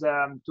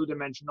a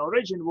two-dimensional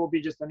region, will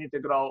be just an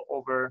integral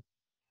over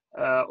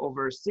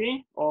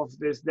C of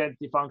this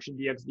density function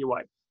dx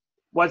dy.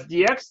 What's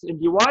dx and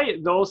dy?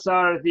 Those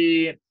are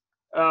the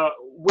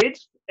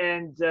width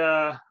and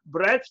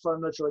breadth,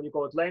 I'm not sure what you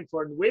call it, length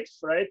or width,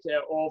 right,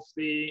 of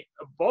the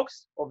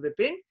box of the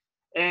pin.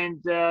 And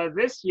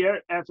this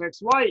here,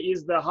 fxy,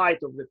 is the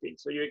height of the pin.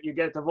 So you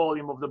get the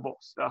volume of the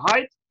box. The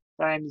height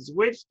times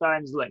width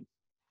times length.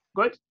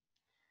 Good.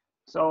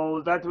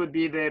 So that would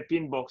be the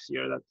pin box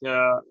here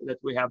that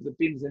we have the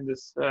pins in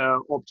this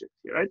object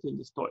here, right, in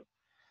this toy.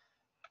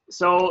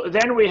 So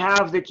then we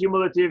have the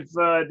cumulative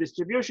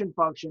distribution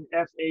function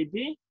fab.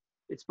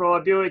 Its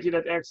probability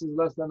that x is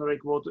less than or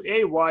equal to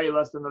a, y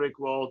less than or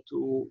equal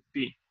to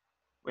b.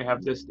 We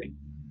have this thing.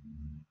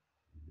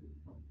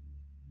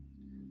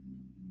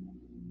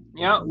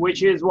 Yeah,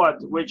 which is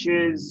what? Which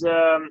is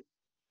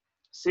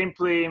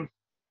simply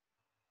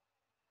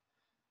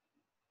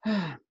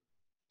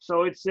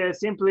so it's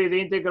simply the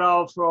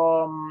integral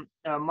from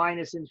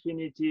minus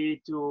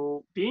infinity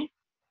to b,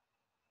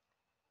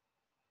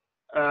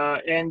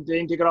 and the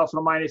integral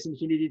from minus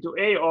infinity to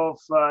a of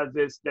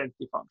this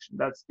density function.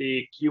 That's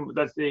the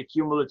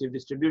cumulative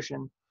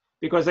distribution,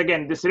 because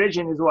again, this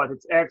region is what?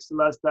 It's x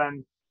less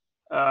than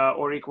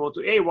or equal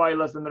to a, y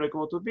less than or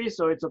equal to b.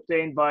 So it's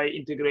obtained by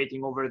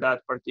integrating over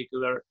that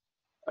particular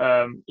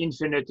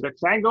infinite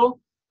rectangle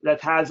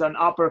that has an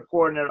upper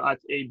corner at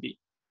AB.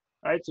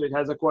 Right, so it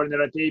has a corner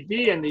at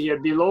AB and here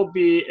below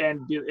B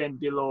and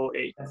below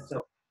A. So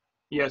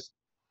yes,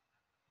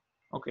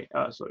 okay.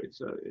 So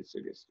it's I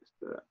guess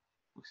just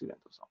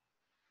accidental sum.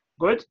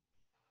 Good.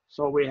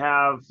 So we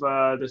have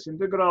this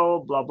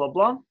integral, blah blah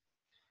blah,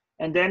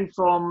 and then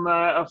from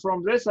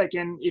this I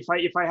can, if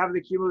I have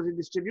the cumulative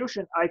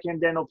distribution, I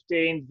can then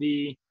obtain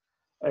the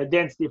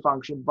density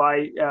function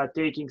by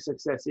taking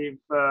successive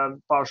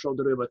partial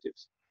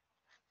derivatives.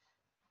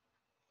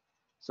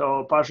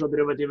 So partial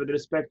derivative with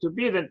respect to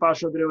b, then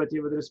partial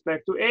derivative with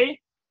respect to a.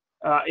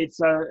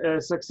 It's a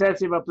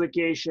successive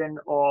application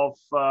of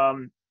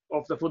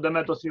the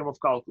fundamental theorem of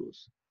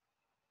calculus.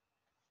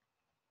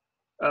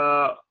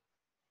 The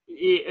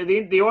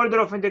order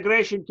of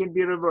integration can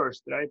be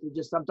reversed, right?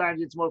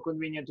 Sometimes it's more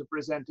convenient to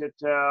present it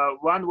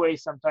one way,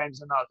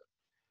 sometimes another.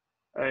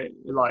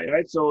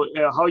 Right? So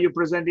how you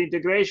present the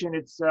integration,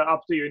 it's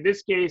up to you. In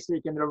this case,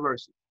 you can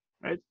reverse it,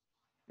 right?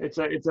 It's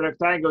a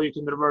rectangle, you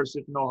can reverse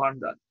it, no harm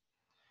done.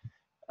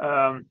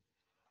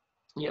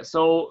 Yeah,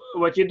 so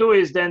what you do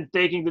is then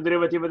taking the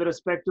derivative with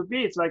respect to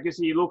b, it's like you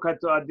see, you look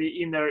at the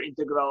inner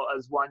integral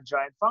as one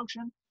giant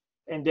function,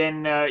 and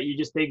then you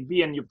just take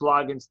b and you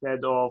plug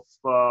instead of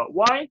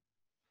y.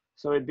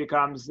 So it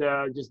becomes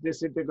just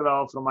this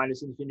integral from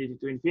minus infinity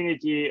to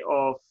infinity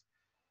of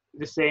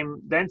the same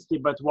density,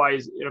 but y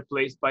is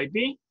replaced by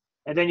b.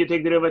 And then you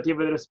take derivative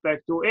with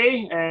respect to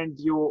a, and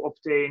you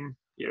obtain,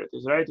 here it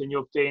is, right? And you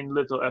obtain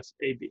little f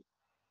a b.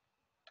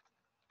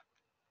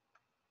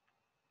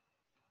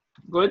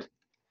 Good.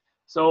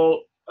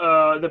 So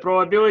the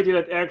probability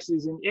that x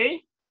is in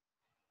A,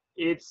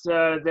 it's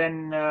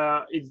then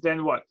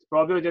what?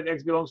 Probability that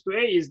x belongs to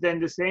A is then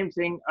the same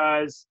thing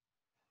as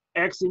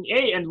x in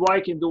A, and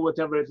y can do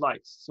whatever it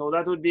likes. So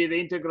that would be the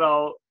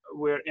integral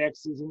where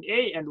x is in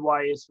A and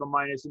y is from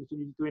minus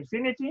infinity to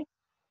infinity,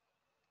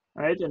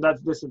 right? And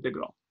that's this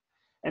integral.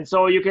 And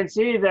so you can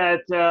see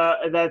that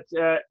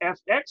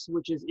fx,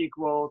 which is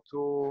equal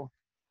to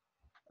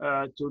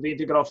the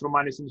integral from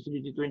minus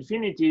infinity to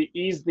infinity,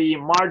 is the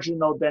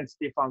marginal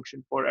density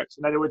function for x.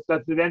 In other words,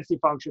 that's the density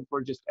function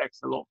for just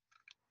x alone.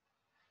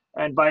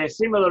 And by a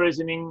similar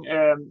reasoning,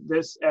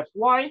 this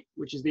fy,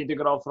 which is the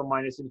integral from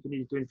minus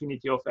infinity to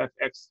infinity of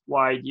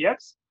fxy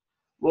dx,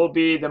 will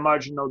be the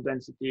marginal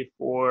density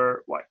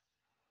for y.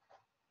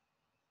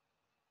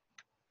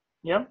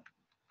 Yeah.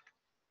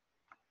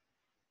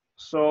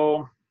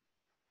 So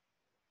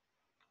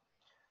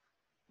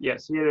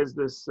yes, here is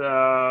this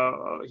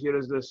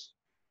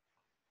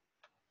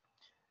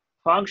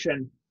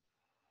function.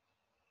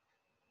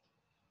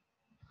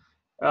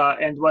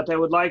 And what I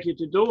would like you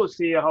to do is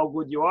see how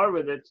good you are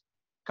with it.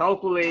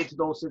 Calculate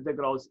those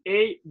integrals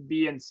a,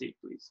 b, and c,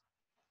 please.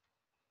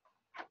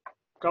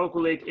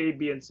 Calculate a,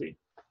 b, and c.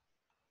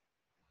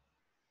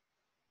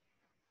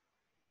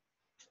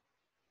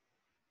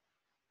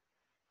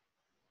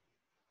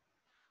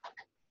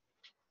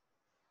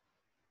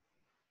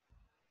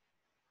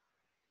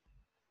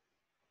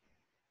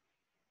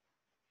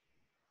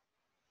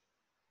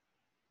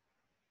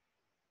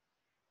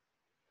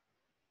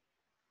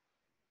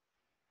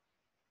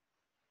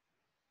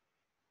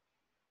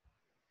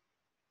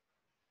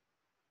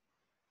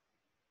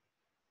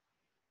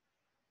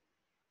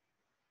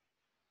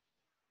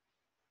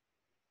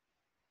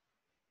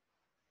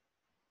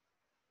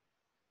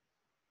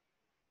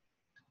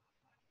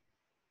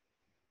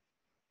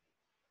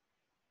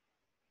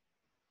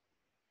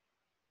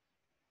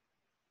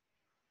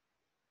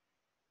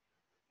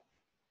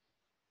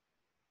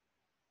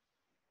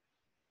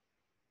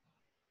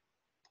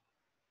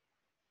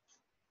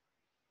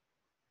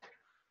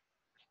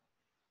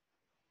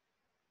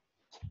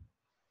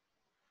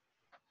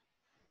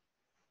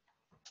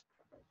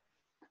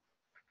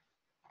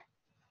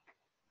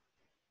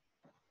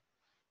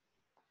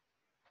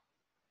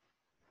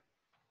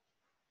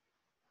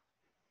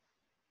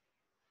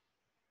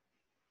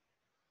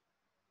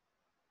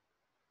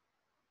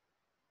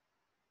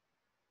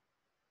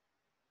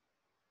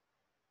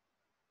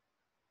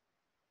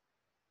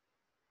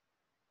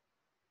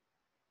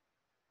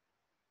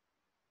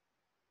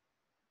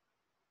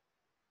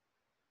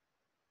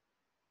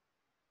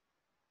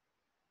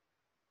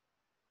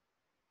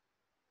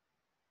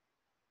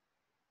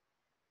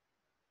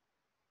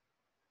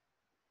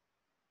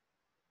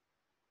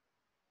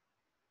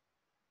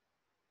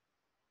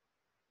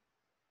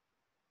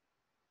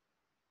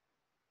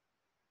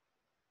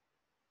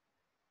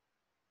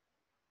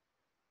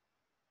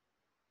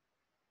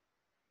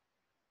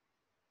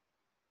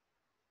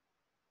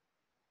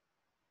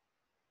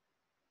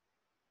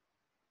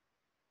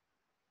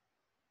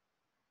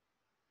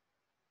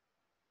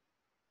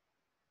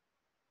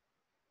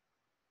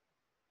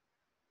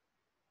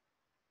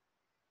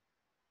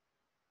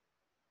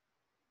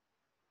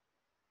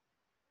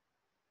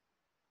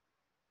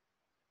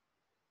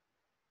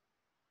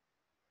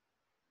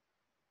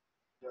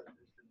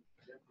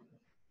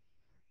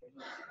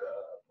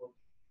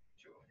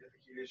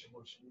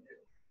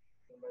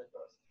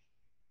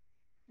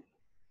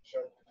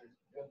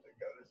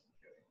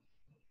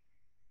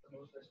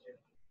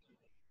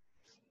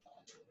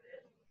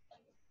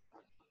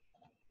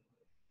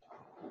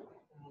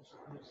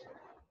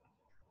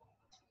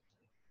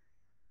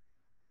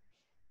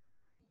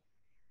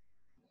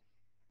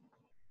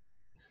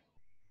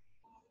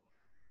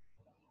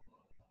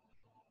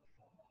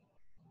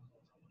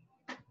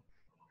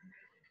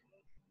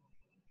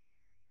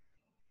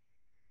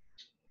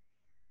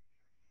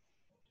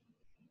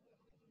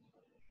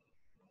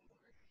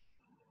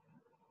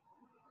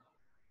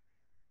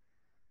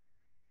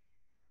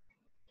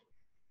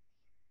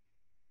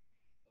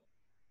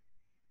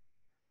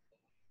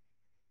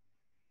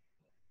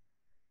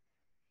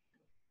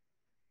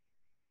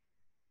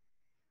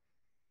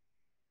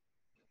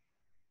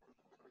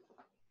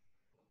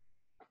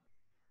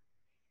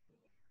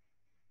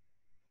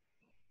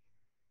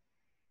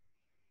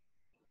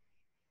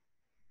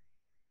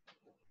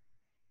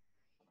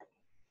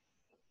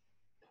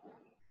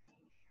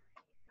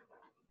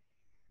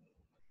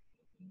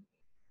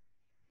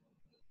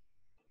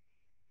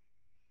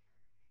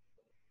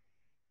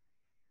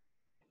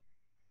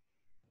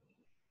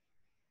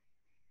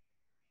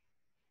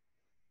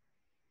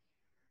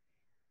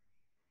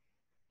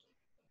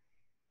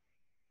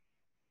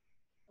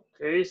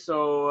 Okay,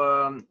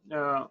 so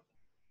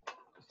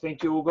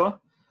thank you, Hugo.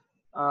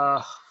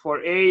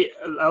 For A,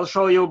 I'll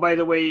show you, by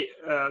the way,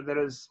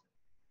 there is,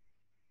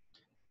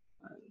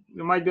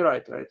 you might be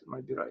right, right? You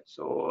might be right.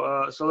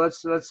 So so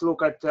let's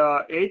look at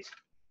 8.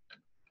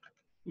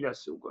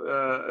 Yes,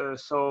 Hugo.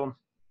 So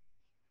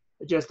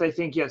just I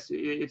think, yes,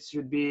 it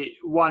should be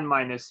 1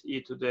 minus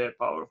e to the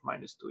power of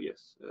minus 2.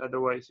 Yes,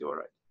 otherwise you're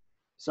right.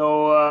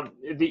 So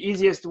the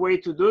easiest way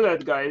to do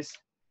that, guys,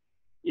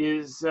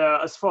 is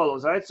as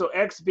follows, right? So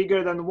x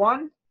bigger than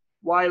 1,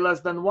 y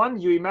less than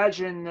 1, you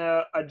imagine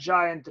a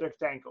giant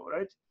rectangle,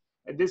 right?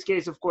 In this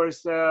case, of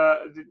course,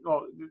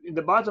 well, in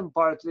the bottom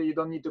part, you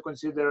don't need to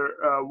consider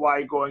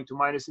y going to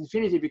minus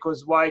infinity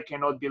because y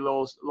cannot be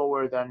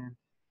lower than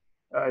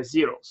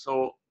 0.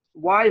 So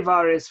y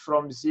varies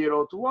from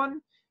 0 to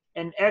 1,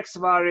 and x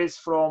varies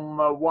from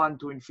 1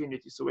 to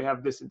infinity. So we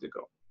have this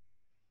integral.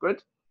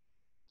 Good.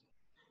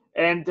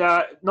 And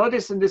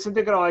notice in this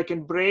integral, I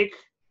can break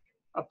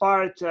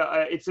apart.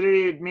 It's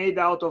really made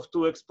out of 2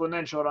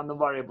 exponential random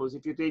variables.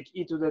 If you take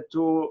e to the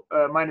 2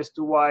 minus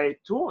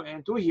 2y2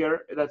 and 2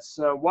 here, that's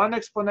 1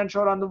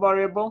 exponential random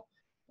variable,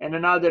 and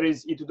another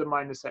is e to the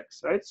minus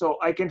x, right? So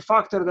I can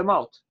factor them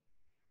out.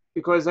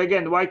 Because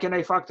again, why can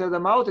I factor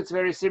them out? It's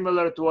very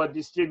similar to a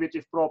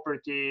distributive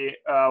property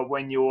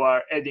when you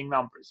are adding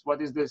numbers.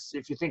 What is this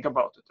if you think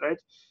about it,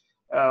 right?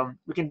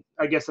 We can,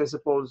 I guess, I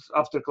suppose,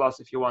 after class,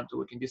 if you want to,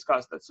 we can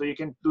discuss that. So you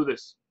can do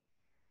this.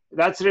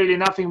 That's really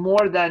nothing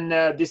more than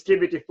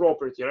distributive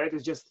property, right?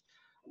 It's just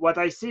what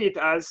I see it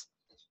as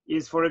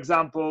is, for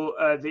example,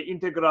 the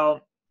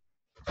integral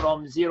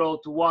from 0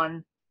 to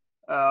 1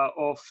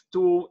 of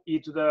 2 e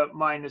to the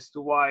minus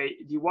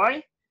 2y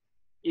dy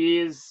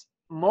is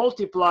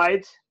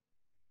multiplied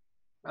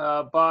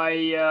by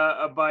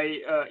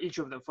each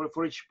of them.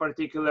 For each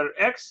particular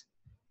x,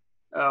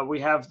 we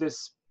have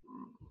this.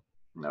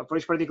 For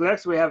each particular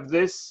x, we have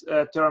this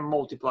term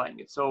multiplying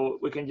it. So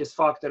we can just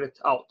factor it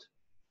out,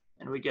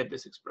 and we get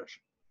this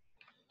expression.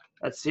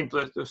 That's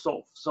simpler to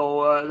solve.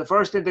 So the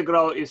first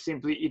integral is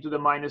simply e to the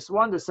minus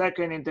 1. The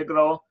second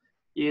integral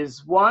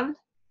is 1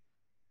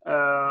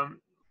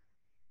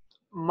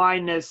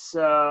 minus,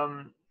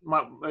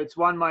 it's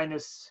 1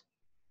 minus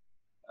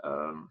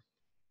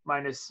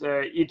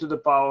e to the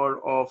power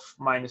of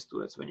minus 2.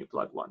 That's when you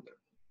plug 1 there.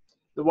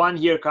 The 1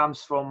 here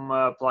comes from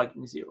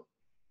plugging 0.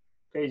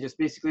 Okay, just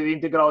basically the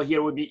integral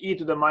here would be e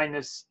to the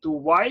minus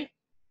 2y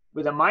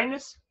with a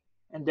minus,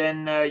 and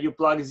then you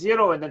plug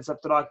 0 and then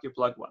subtract, you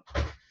plug 1.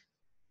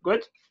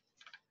 Good.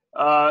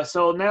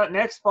 So now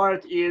next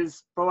part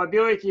is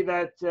probability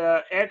that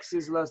x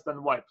is less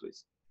than y,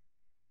 please.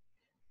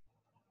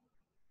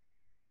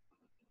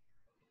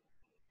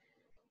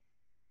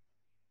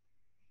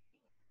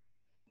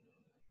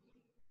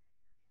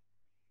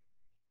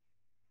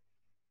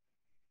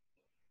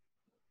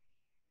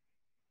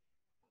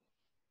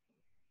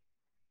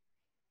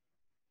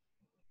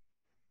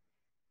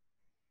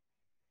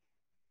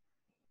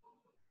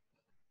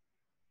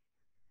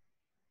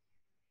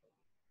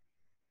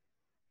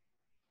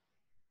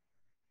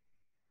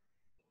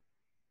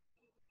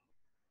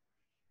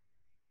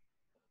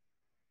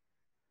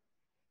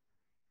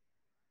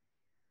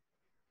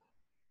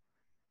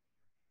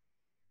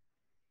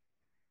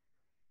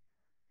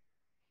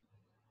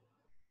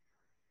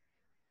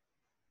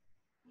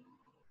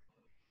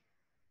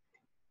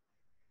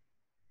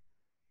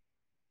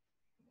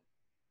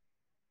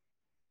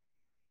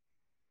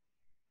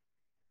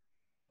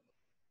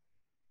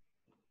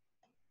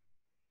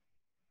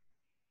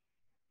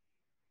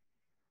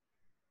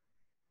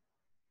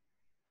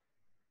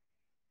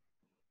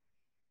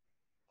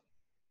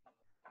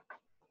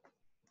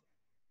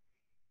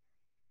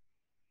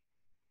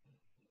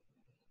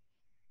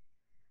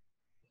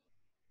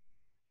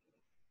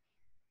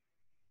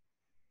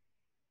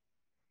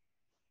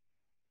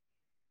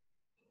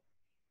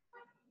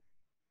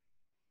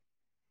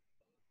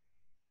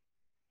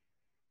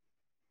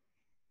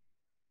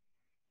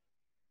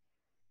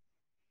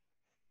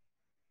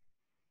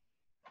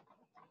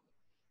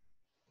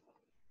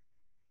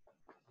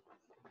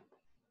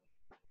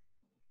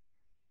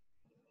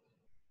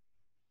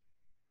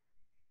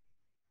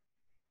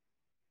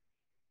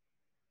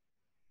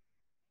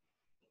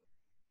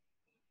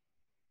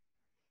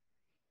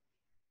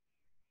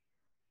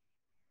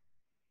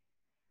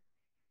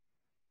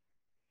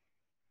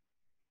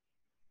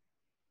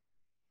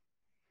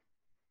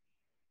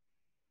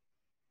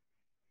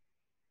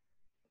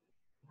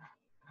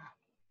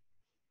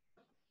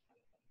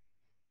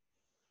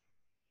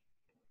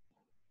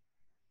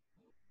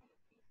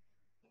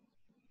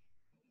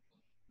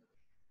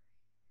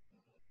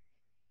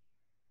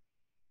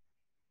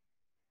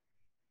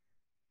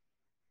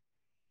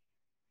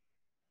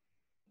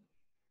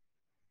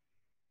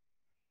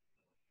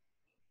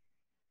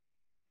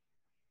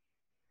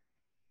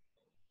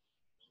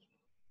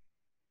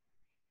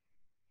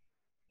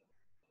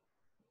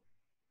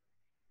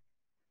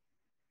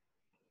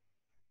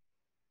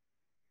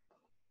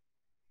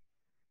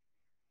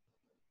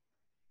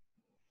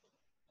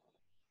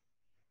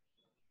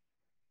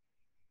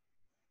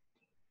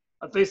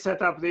 At least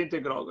set up the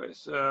integral,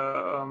 guys.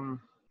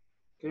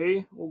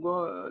 Okay,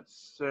 Hugo,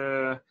 it's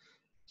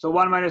so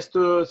 1 minus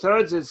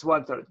 2/3 is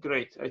 1/3.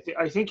 Great.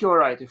 I think you're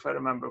right if I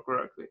remember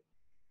correctly.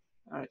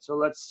 All right, so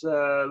let's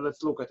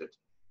look at it.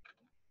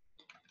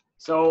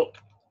 So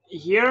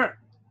here,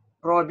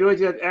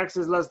 probability that x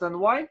is less than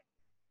y,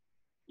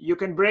 you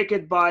can break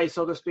it by,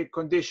 so to speak,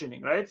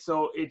 conditioning, right?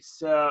 So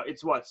it's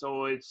what?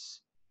 So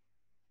it's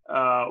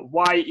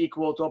y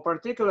equal to a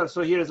particular.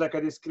 So here is like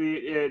a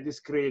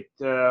discrete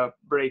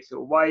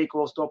breakthrough. Y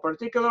equals to a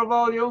particular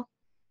value.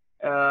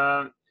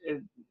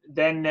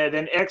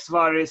 Then x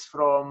varies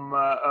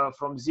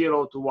from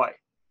 0 to y.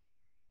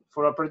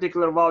 For a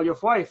particular value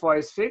of y, if y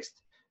is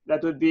fixed,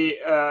 that would be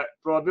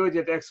probability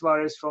that x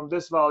varies from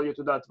this value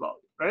to that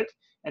value, right?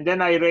 And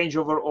then I range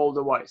over all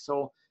the y.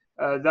 So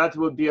that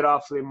would be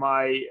roughly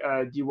my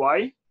dy,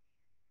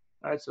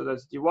 right? So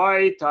that's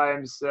dy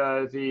times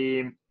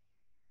the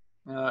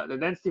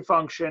density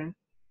function,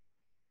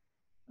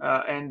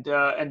 and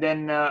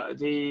then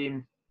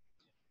the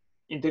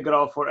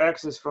integral for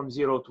x is from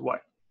 0 to y,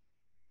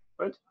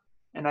 right?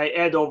 And I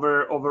add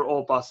over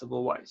all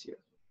possible y's here.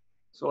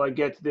 So I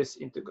get this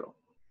integral.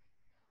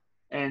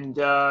 And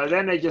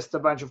then I just a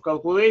bunch of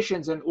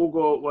calculations, and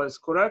Hugo was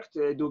correct.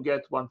 I do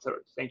get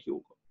 1/3. Thank you,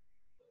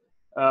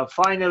 Hugo.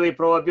 Finally,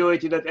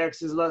 probability that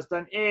x is less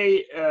than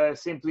a,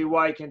 simply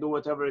y can do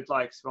whatever it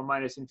likes from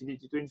minus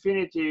infinity to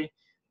infinity.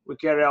 We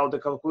carry out the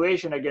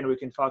calculation. Again, we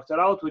can factor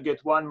out. We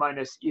get 1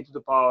 minus e to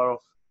the power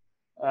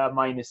of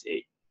minus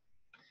a.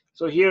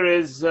 So here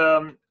is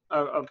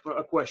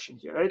a question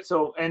here, right?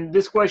 So, and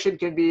this question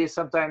can be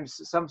sometimes,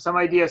 some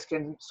ideas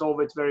can solve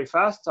it very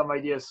fast. Some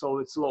ideas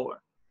solve it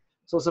slower.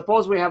 So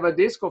suppose we have a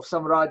disk of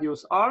some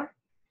radius r,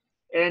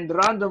 and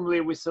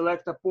randomly we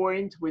select a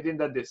point within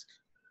the disk.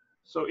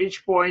 So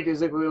each point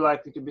is equally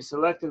likely to be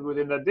selected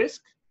within the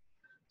disk.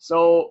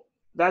 So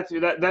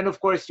then of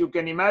course you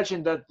can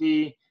imagine that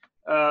the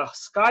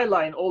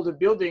skyline, all the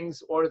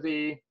buildings or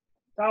the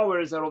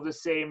towers are of the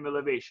same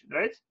elevation,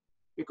 right?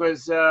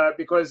 Because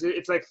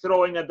it's like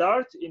throwing a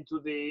dart into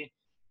the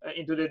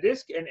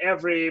disk, and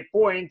every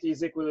point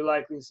is equally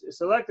likely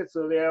selected,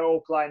 so they are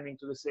all climbing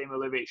to the same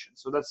elevation.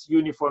 So that's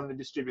uniformly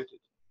distributed.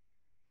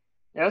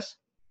 Yes?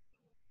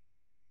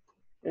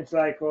 It's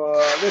like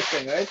this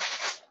thing, right?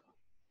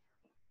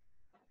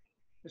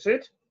 You see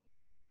it?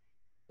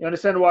 You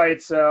understand why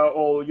it's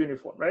all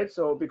uniform, right?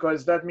 So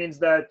because that means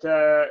that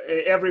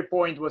every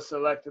point was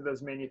selected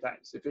as many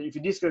times. If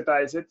you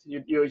discretize it,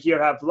 you here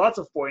have lots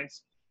of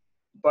points,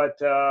 but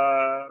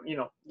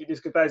you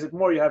discretize it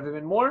more, you have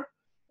even more.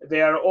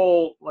 They are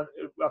all,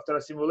 after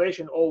a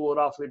simulation, all will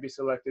roughly be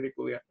selected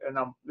equally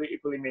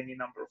many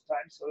number of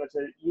times. So that's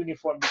a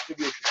uniform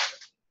distribution.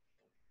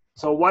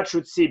 So what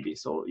should C be?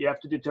 So you have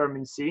to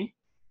determine C.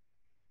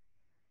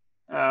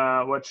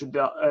 What should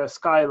the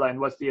skyline,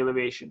 what's the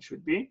elevation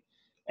should be?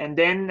 And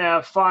then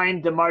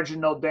find the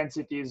marginal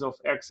densities of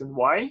x and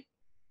y.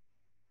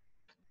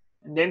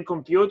 And then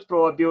compute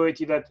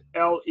probability that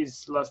L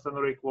is less than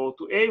or equal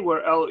to A,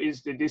 where L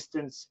is the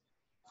distance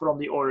from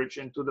the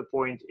origin to the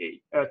point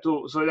A.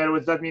 So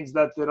that means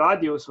that the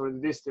radius or the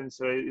distance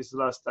is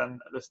less than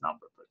this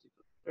number,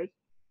 particularly, right?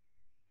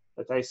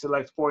 That I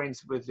select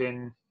points with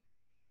the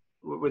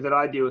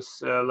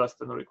radius less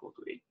than or equal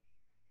to A.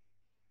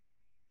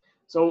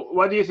 So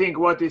what do you think?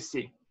 What is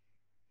C?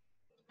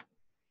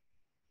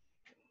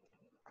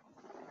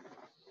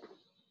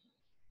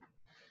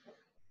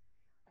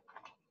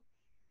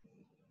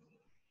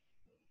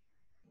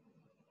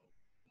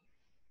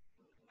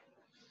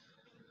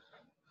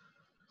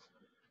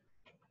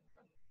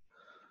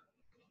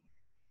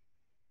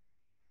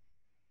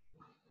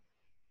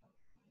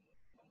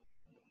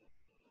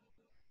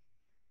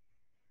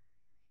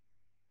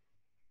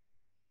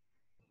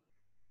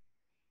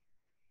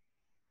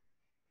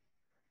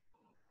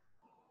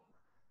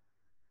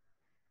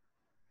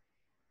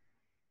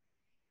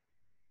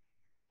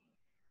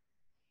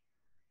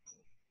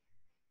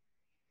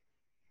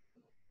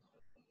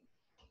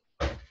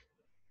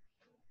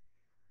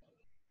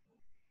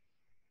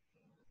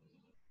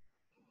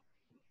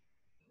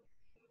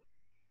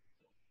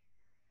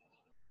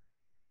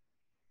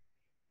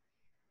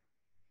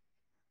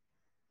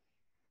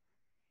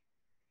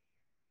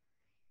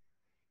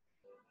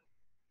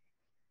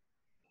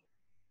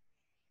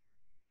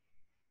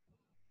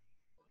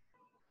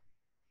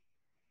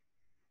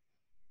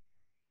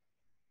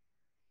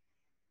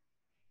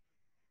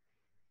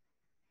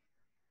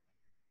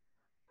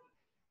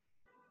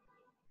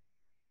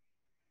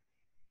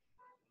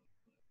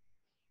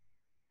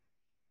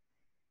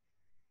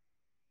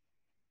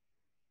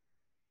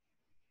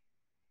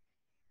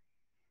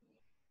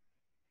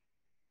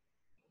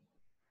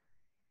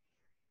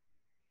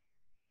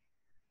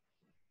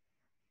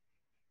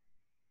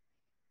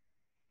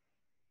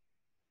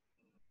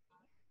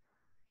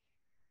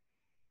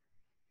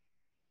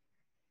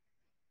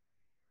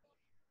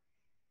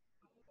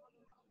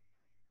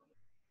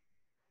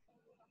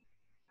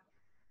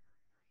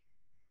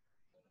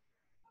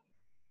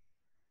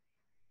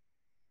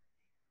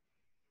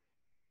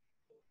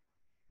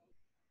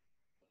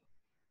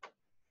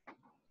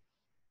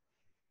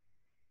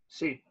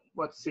 C.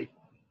 What's C?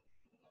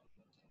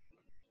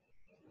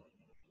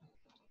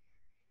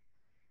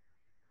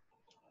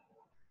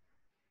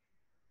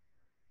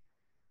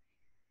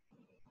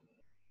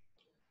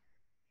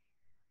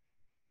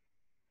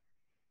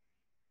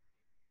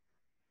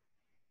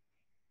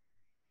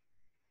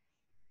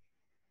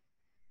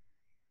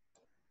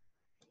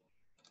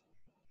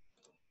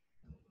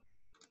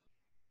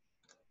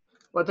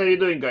 What are you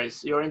doing,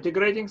 guys? You're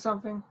integrating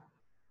something?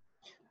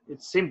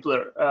 It's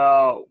simpler.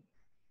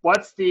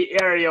 What's the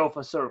area of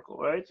a circle,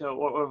 right?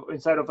 Or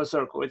inside of a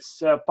circle,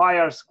 it's pi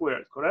r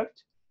squared,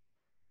 correct?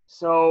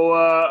 So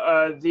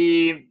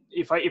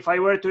if I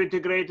were to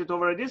integrate it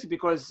over this,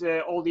 because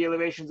all the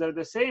elevations are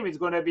the same, it's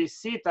going to be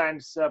c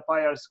times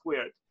pi r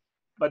squared.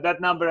 But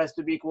that number has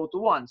to be equal to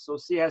 1. So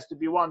c has to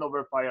be 1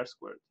 over pi r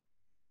squared.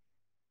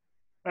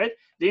 Right?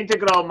 The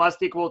integral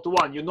must equal to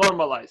 1. You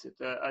normalize it,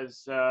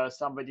 as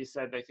somebody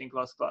said, I think,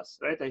 last class.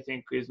 Right? I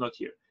think he's not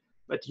here.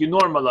 But you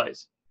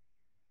normalize.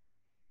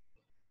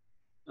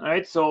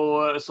 Right?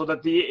 So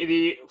that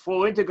the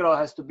full integral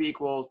has to be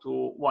equal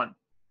to 1.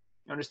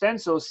 You understand?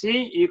 So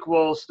c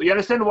equals, you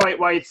understand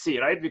why it's c,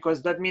 right?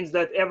 Because that means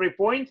that every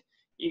point,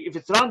 if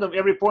it's random,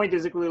 every point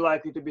is equally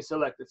likely to be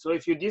selected. So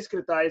if you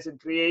discretize and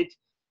create,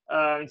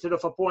 instead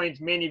of a point,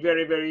 many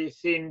very, very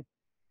thin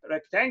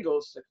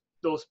rectangles,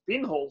 those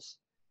pinholes,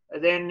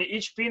 then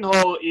each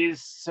pinhole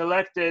is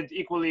selected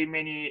equally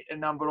many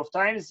number of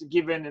times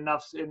given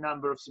enough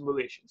number of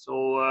simulations.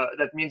 So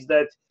that means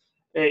that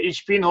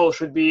each pinhole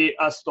should be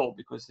as tall,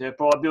 because the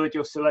probability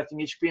of selecting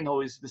each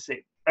pinhole is the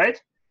same,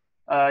 right?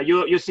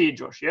 You see it,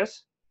 Josh,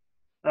 yes?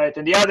 Right,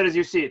 and the others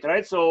you see it,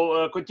 right?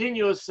 So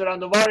continuous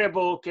random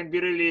variable can be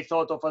really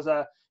thought of as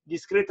a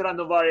discrete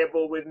random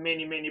variable with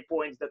many, many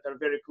points that are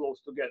very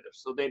close together,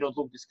 so they don't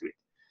look discrete.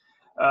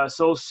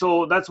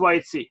 So that's why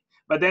it's C.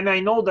 But then I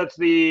know that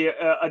the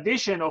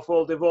addition of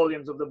all the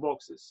volumes of the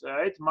boxes,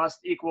 right, must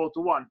equal to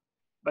 1.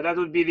 But that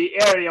would be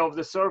the area of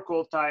the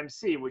circle times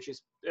C, which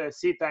is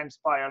C times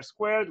pi r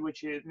squared,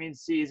 which means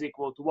C is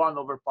equal to 1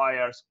 over pi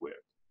r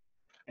squared.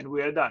 And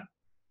we are done,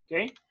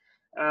 okay?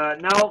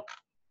 Now,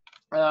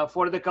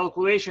 for the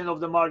calculation of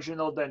the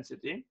marginal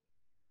density,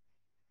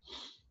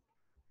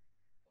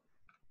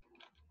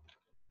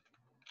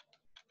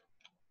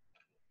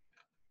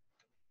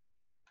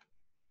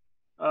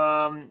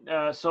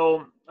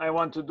 so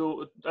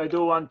I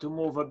do want to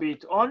move a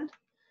bit on.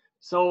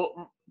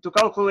 So to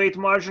calculate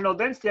marginal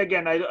density,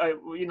 again,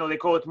 they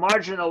call it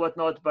marginal,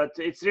 whatnot, but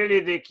it's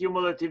really the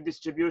cumulative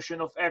distribution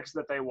of x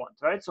that I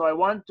want, right? So I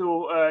want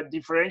to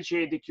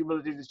differentiate the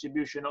cumulative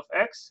distribution of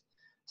x.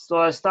 So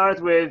I start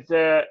with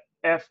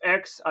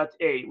fx at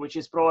a, which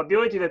is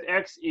probability that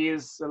x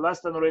is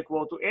less than or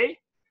equal to a,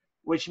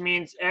 which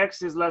means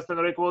x is less than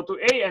or equal to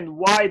a, and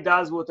y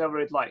does whatever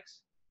it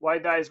likes. Y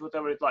does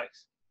whatever it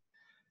likes.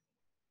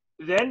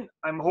 Then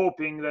I'm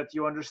hoping that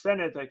you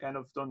understand it. I kind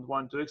of don't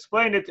want to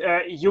explain it.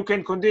 You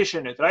can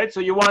condition it, right?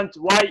 So you want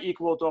y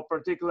equal to a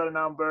particular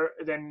number,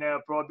 then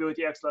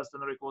probability x less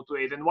than or equal to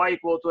a, then y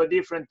equal to a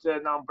different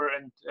number,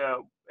 and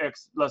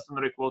x less than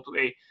or equal to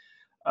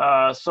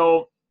a.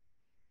 So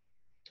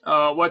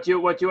what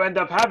you end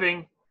up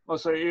having, oh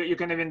sorry, you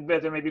can even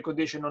better maybe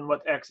condition on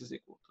what x is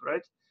equal to,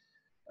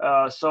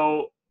 right?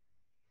 So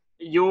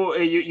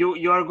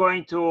you are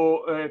going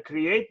to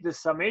create the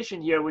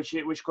summation here,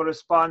 which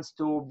corresponds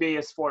to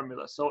Bayes'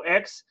 formula. So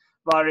x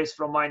varies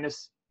from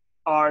minus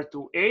r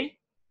to a,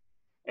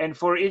 and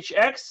for each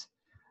x,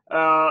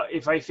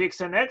 if I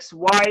fix an x,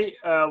 y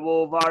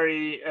will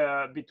vary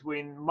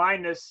between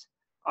minus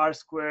r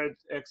squared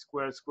x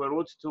squared square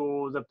root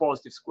to the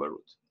positive square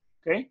root.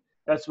 Okay,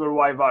 that's where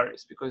y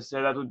varies, because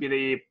that would be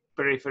the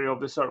periphery of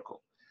the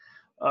circle,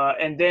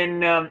 and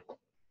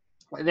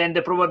then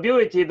the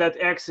probability that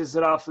x is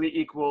roughly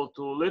equal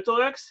to little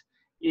x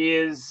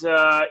is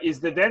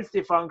the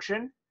density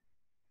function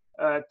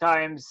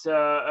times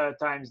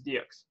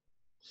dx.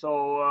 So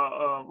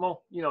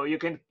well, you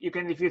can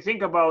if you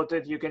think about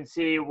it, you can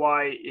see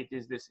why it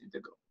is this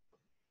integral.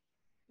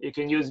 You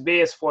can use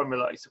Bayes'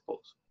 formula, I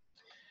suppose.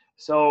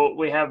 So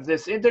we have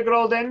this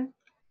integral then,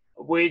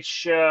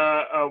 which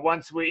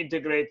once we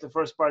integrate, the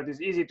first part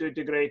is easy to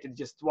integrate. It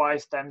just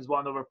twice times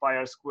 1 over pi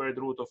r squared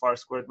root of r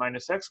squared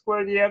minus x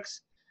squared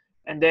dx.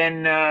 And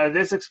then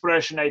this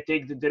expression, I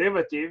take the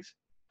derivative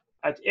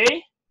at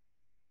a,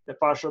 the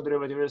partial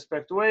derivative with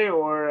respect to a,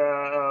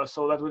 or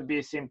so that would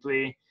be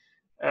simply,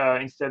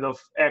 instead of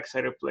x, I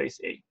replace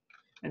a.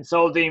 And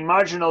so the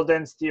marginal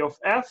density of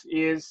f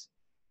is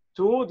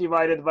 2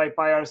 divided by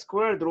pi r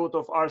squared root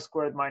of r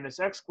squared minus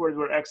x squared,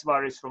 where x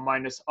varies from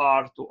minus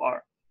r to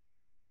r.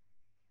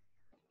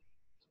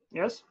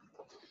 Yes?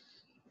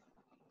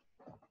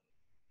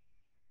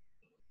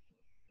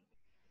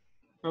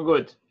 Oh,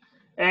 good.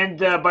 And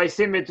by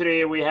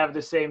symmetry, we have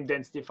the same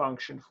density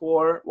function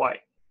for y.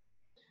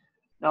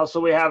 Now, so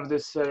we have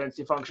this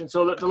density function.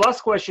 So the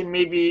last question,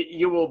 maybe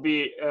you will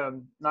be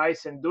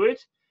nice and do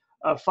it.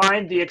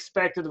 Find the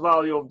expected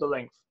value of the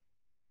length.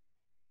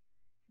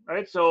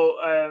 Right. So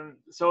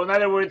so in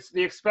other words,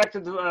 the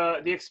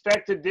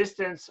expected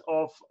distance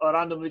of a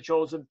randomly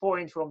chosen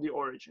point from the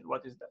origin.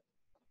 What is that?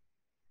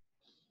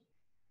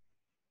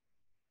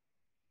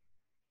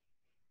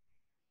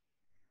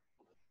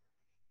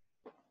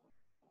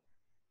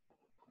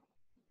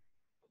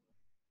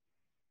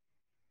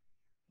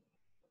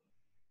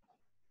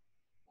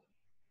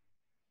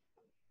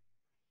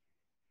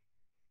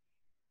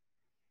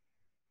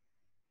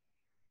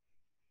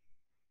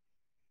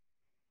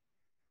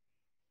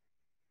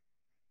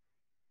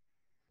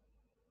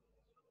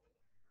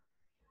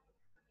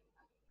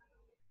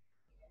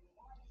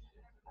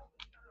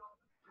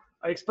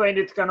 I explained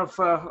it kind of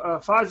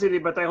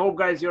fuzzily, but I hope,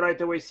 guys, you right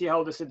away see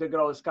how this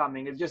integral is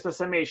coming. It's just a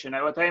summation.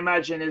 What I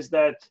imagine is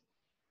that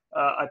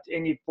at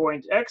any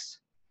point x,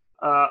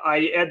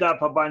 I add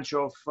up a bunch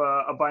of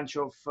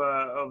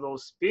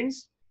those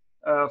spins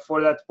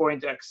for that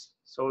point x.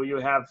 So you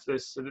have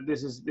this.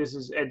 This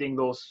is adding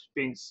those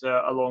spins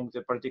along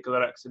the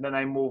particular x, and then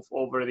I move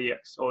over the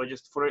x. So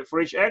just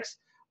for each x,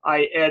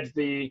 I add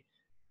the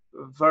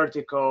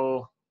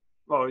vertical.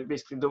 Well,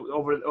 basically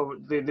over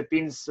the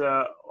pins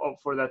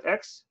for that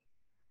x,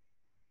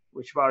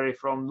 which vary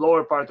from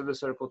lower part of the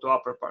circle to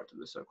upper part of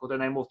the circle.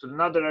 Then I move to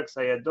another x,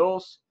 I add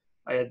those,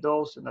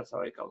 and that's how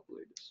I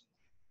calculate this.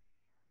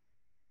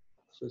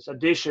 So it's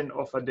addition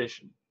of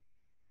addition.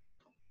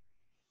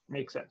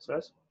 Makes sense,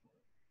 yes?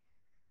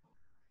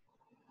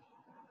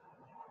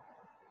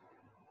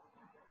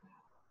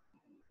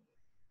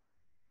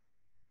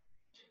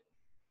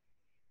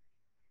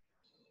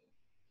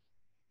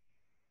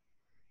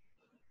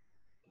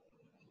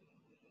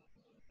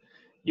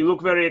 You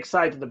look very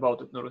excited about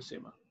it,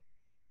 Nurusima.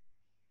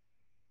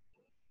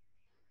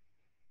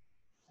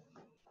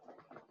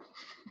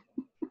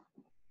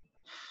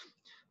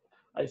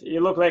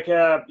 You look like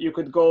you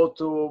could go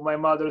to my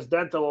mother's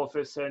dental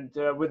office and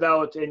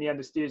without any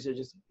anesthesia,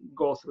 just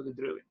go through the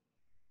drilling.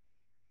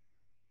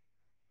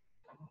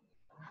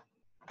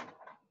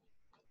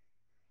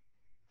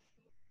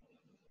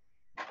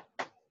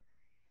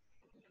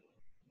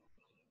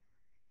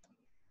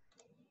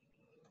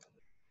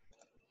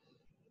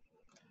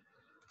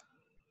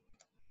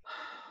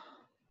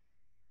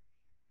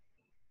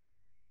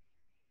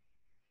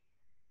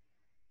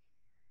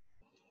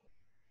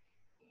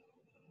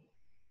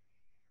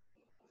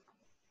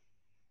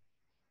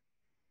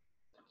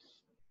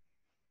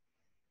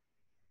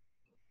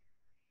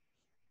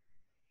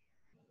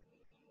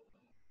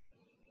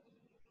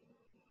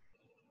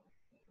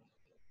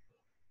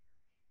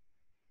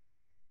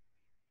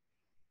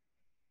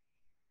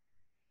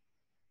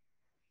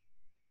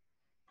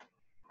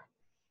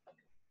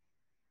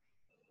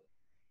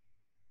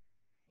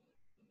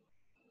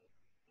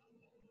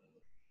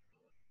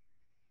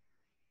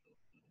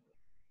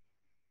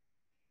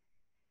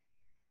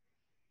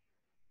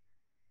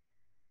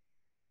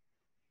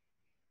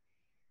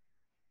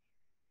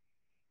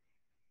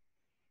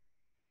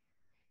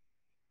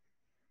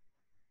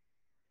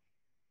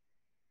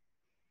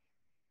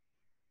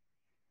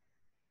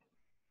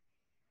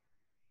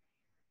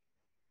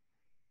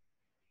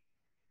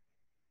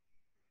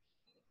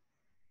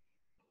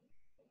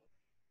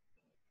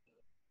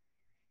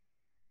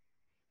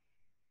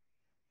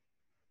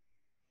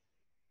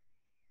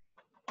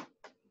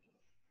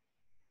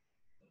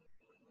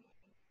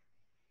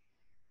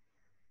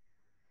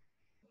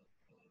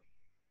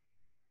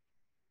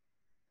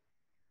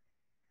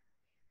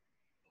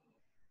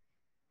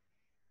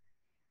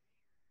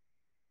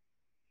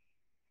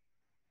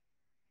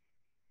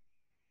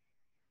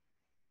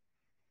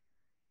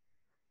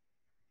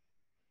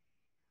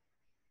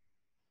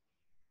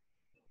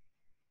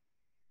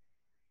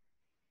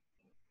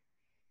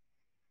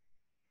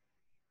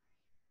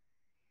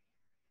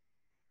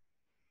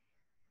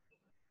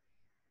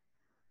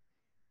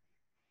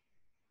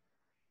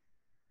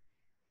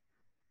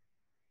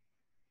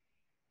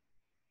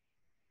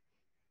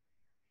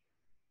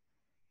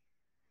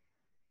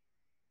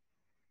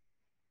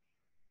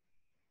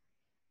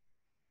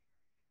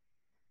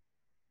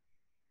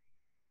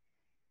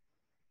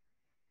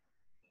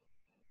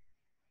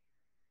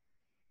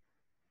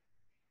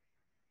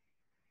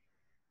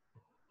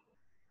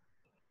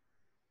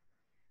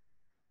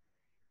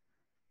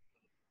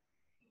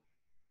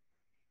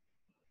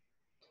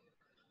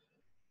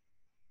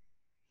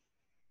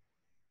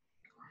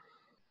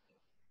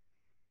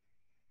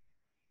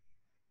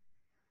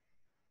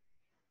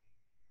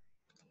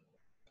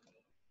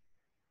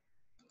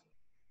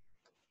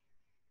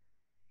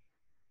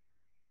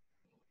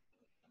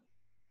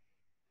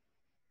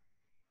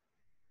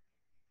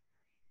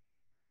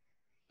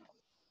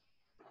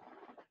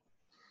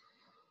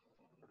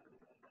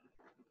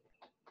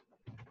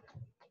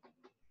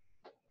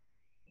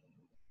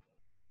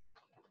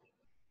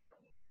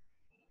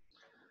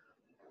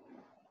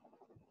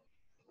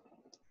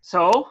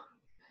 So,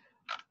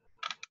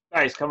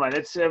 guys, come on,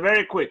 it's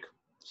very quick.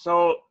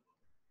 So,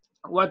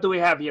 what do we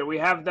have here? We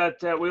have that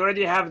we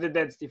already have the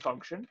density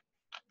function.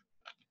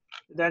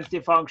 The density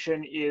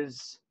function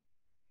is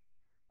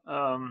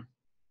where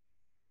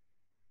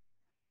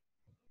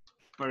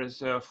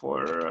is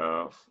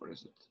where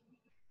is it?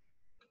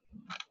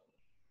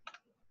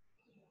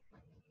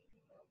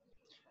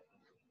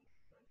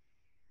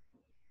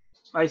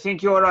 I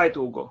think you're right,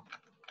 Ugo.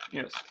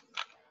 Yes.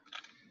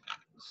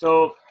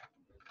 So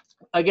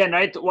again,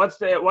 right?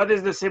 What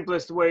is the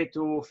simplest way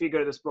to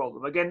figure this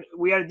problem? Again,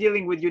 we are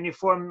dealing with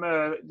uniform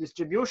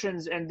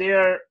distributions, and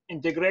their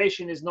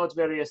integration is not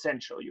very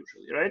essential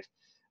usually, right?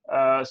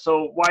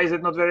 So why is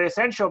it not very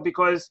essential?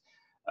 Because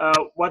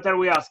what are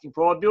we asking?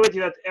 Probability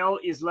that L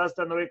is less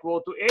than or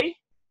equal to A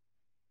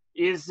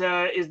is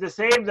the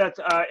same that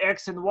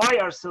X and Y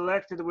are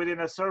selected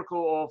within a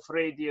circle of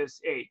radius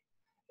A.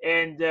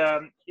 And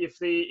if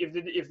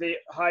the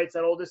heights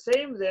are all the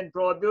same, then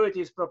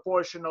probability is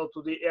proportional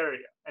to the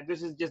area. And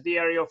this is just the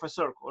area of a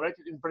circle, right?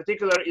 In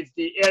particular, it's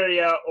the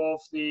area of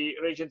the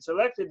region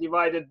selected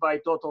divided by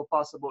total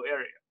possible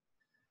area.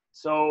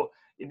 So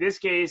in this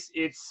case,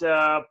 it's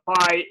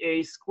pi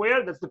a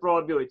squared. That's the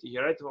probability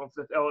here, right? Of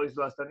that L is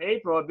less than a.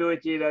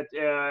 Probability that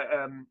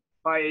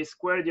pi a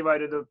squared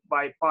divided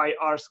by pi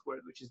r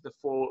squared, which is the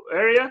full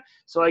area.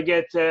 So I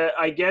get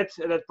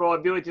that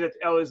probability that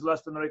L is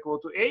less than or equal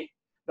to a.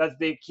 That's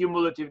the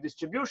cumulative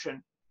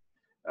distribution.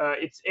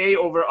 It's a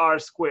over r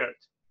squared.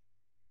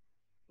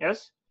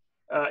 Yes,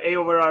 a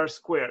over r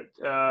squared.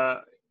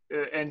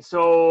 And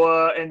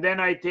so and then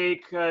I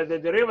take the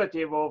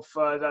derivative of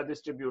that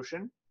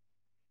distribution.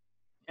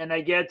 And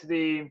I get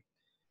the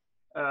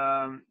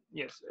and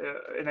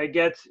I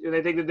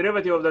take the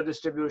derivative of the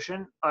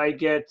distribution. I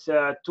get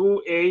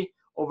 2a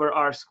over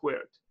r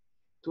squared.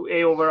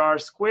 2a over r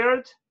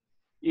squared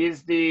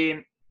is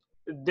the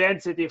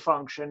density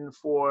function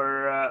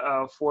for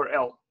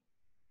L.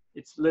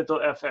 It's little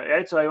fa,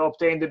 right? So I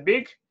obtain the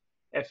big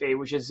fa,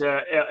 which is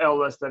L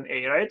less than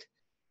a, right?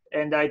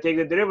 And I take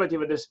the derivative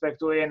with respect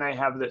to a, and I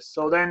have this.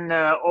 So then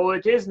all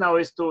it is now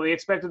is the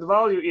expected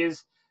value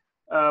is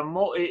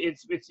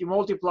it's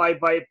multiplied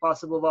by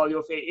possible value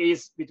of a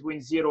is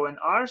between 0 and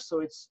r, so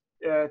it's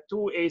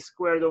 2a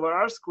squared over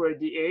r squared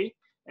dA,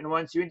 and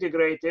once you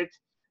integrate it,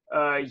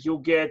 you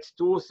get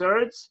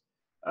 2/3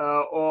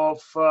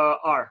 of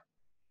r.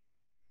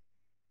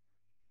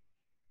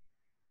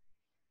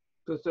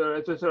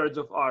 2/3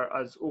 of r,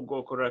 as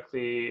Ugo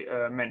correctly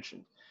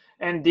mentioned.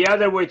 And the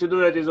other way to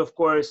do it is, of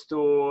course,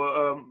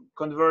 to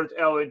convert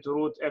L into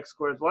root x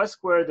squared y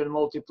squared and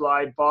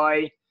multiply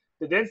by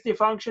the density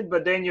function,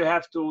 but then you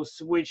have to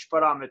switch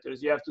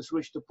parameters. You have to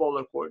switch to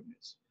polar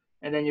coordinates.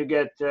 And then you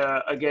get,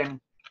 again,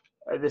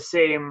 the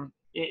same,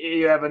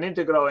 you have an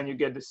integral and you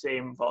get the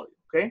same value,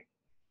 okay?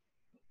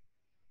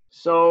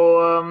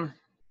 So,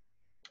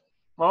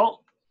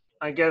 well,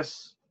 I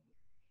guess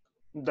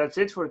that's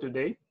it for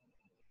today.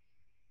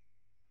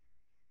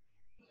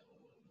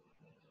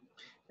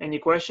 Any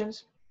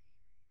questions?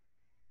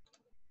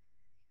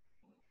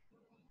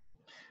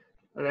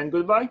 And then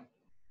goodbye.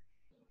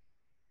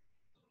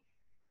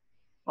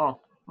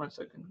 Oh, 1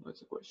 second. What's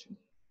the question?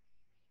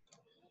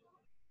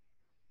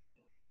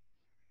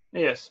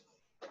 Yes.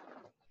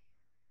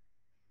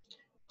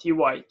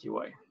 TY.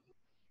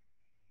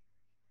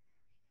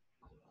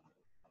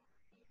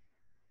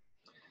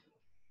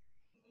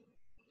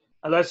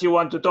 Unless you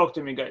want to talk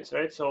to me, guys,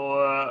 right?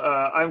 So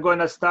I'm going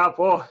to stop.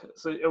 Oh,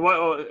 so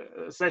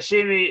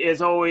sashimi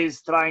is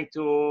always trying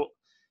to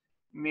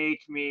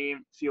make me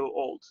feel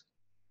old.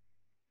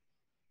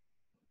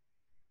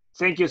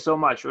 Thank you so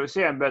much. We'll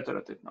see, I'm better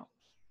at it now.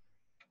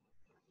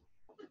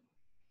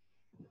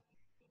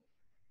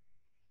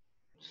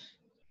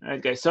 All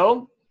right, guys.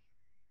 So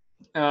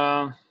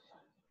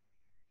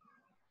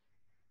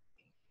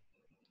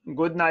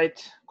good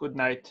night. Good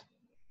night.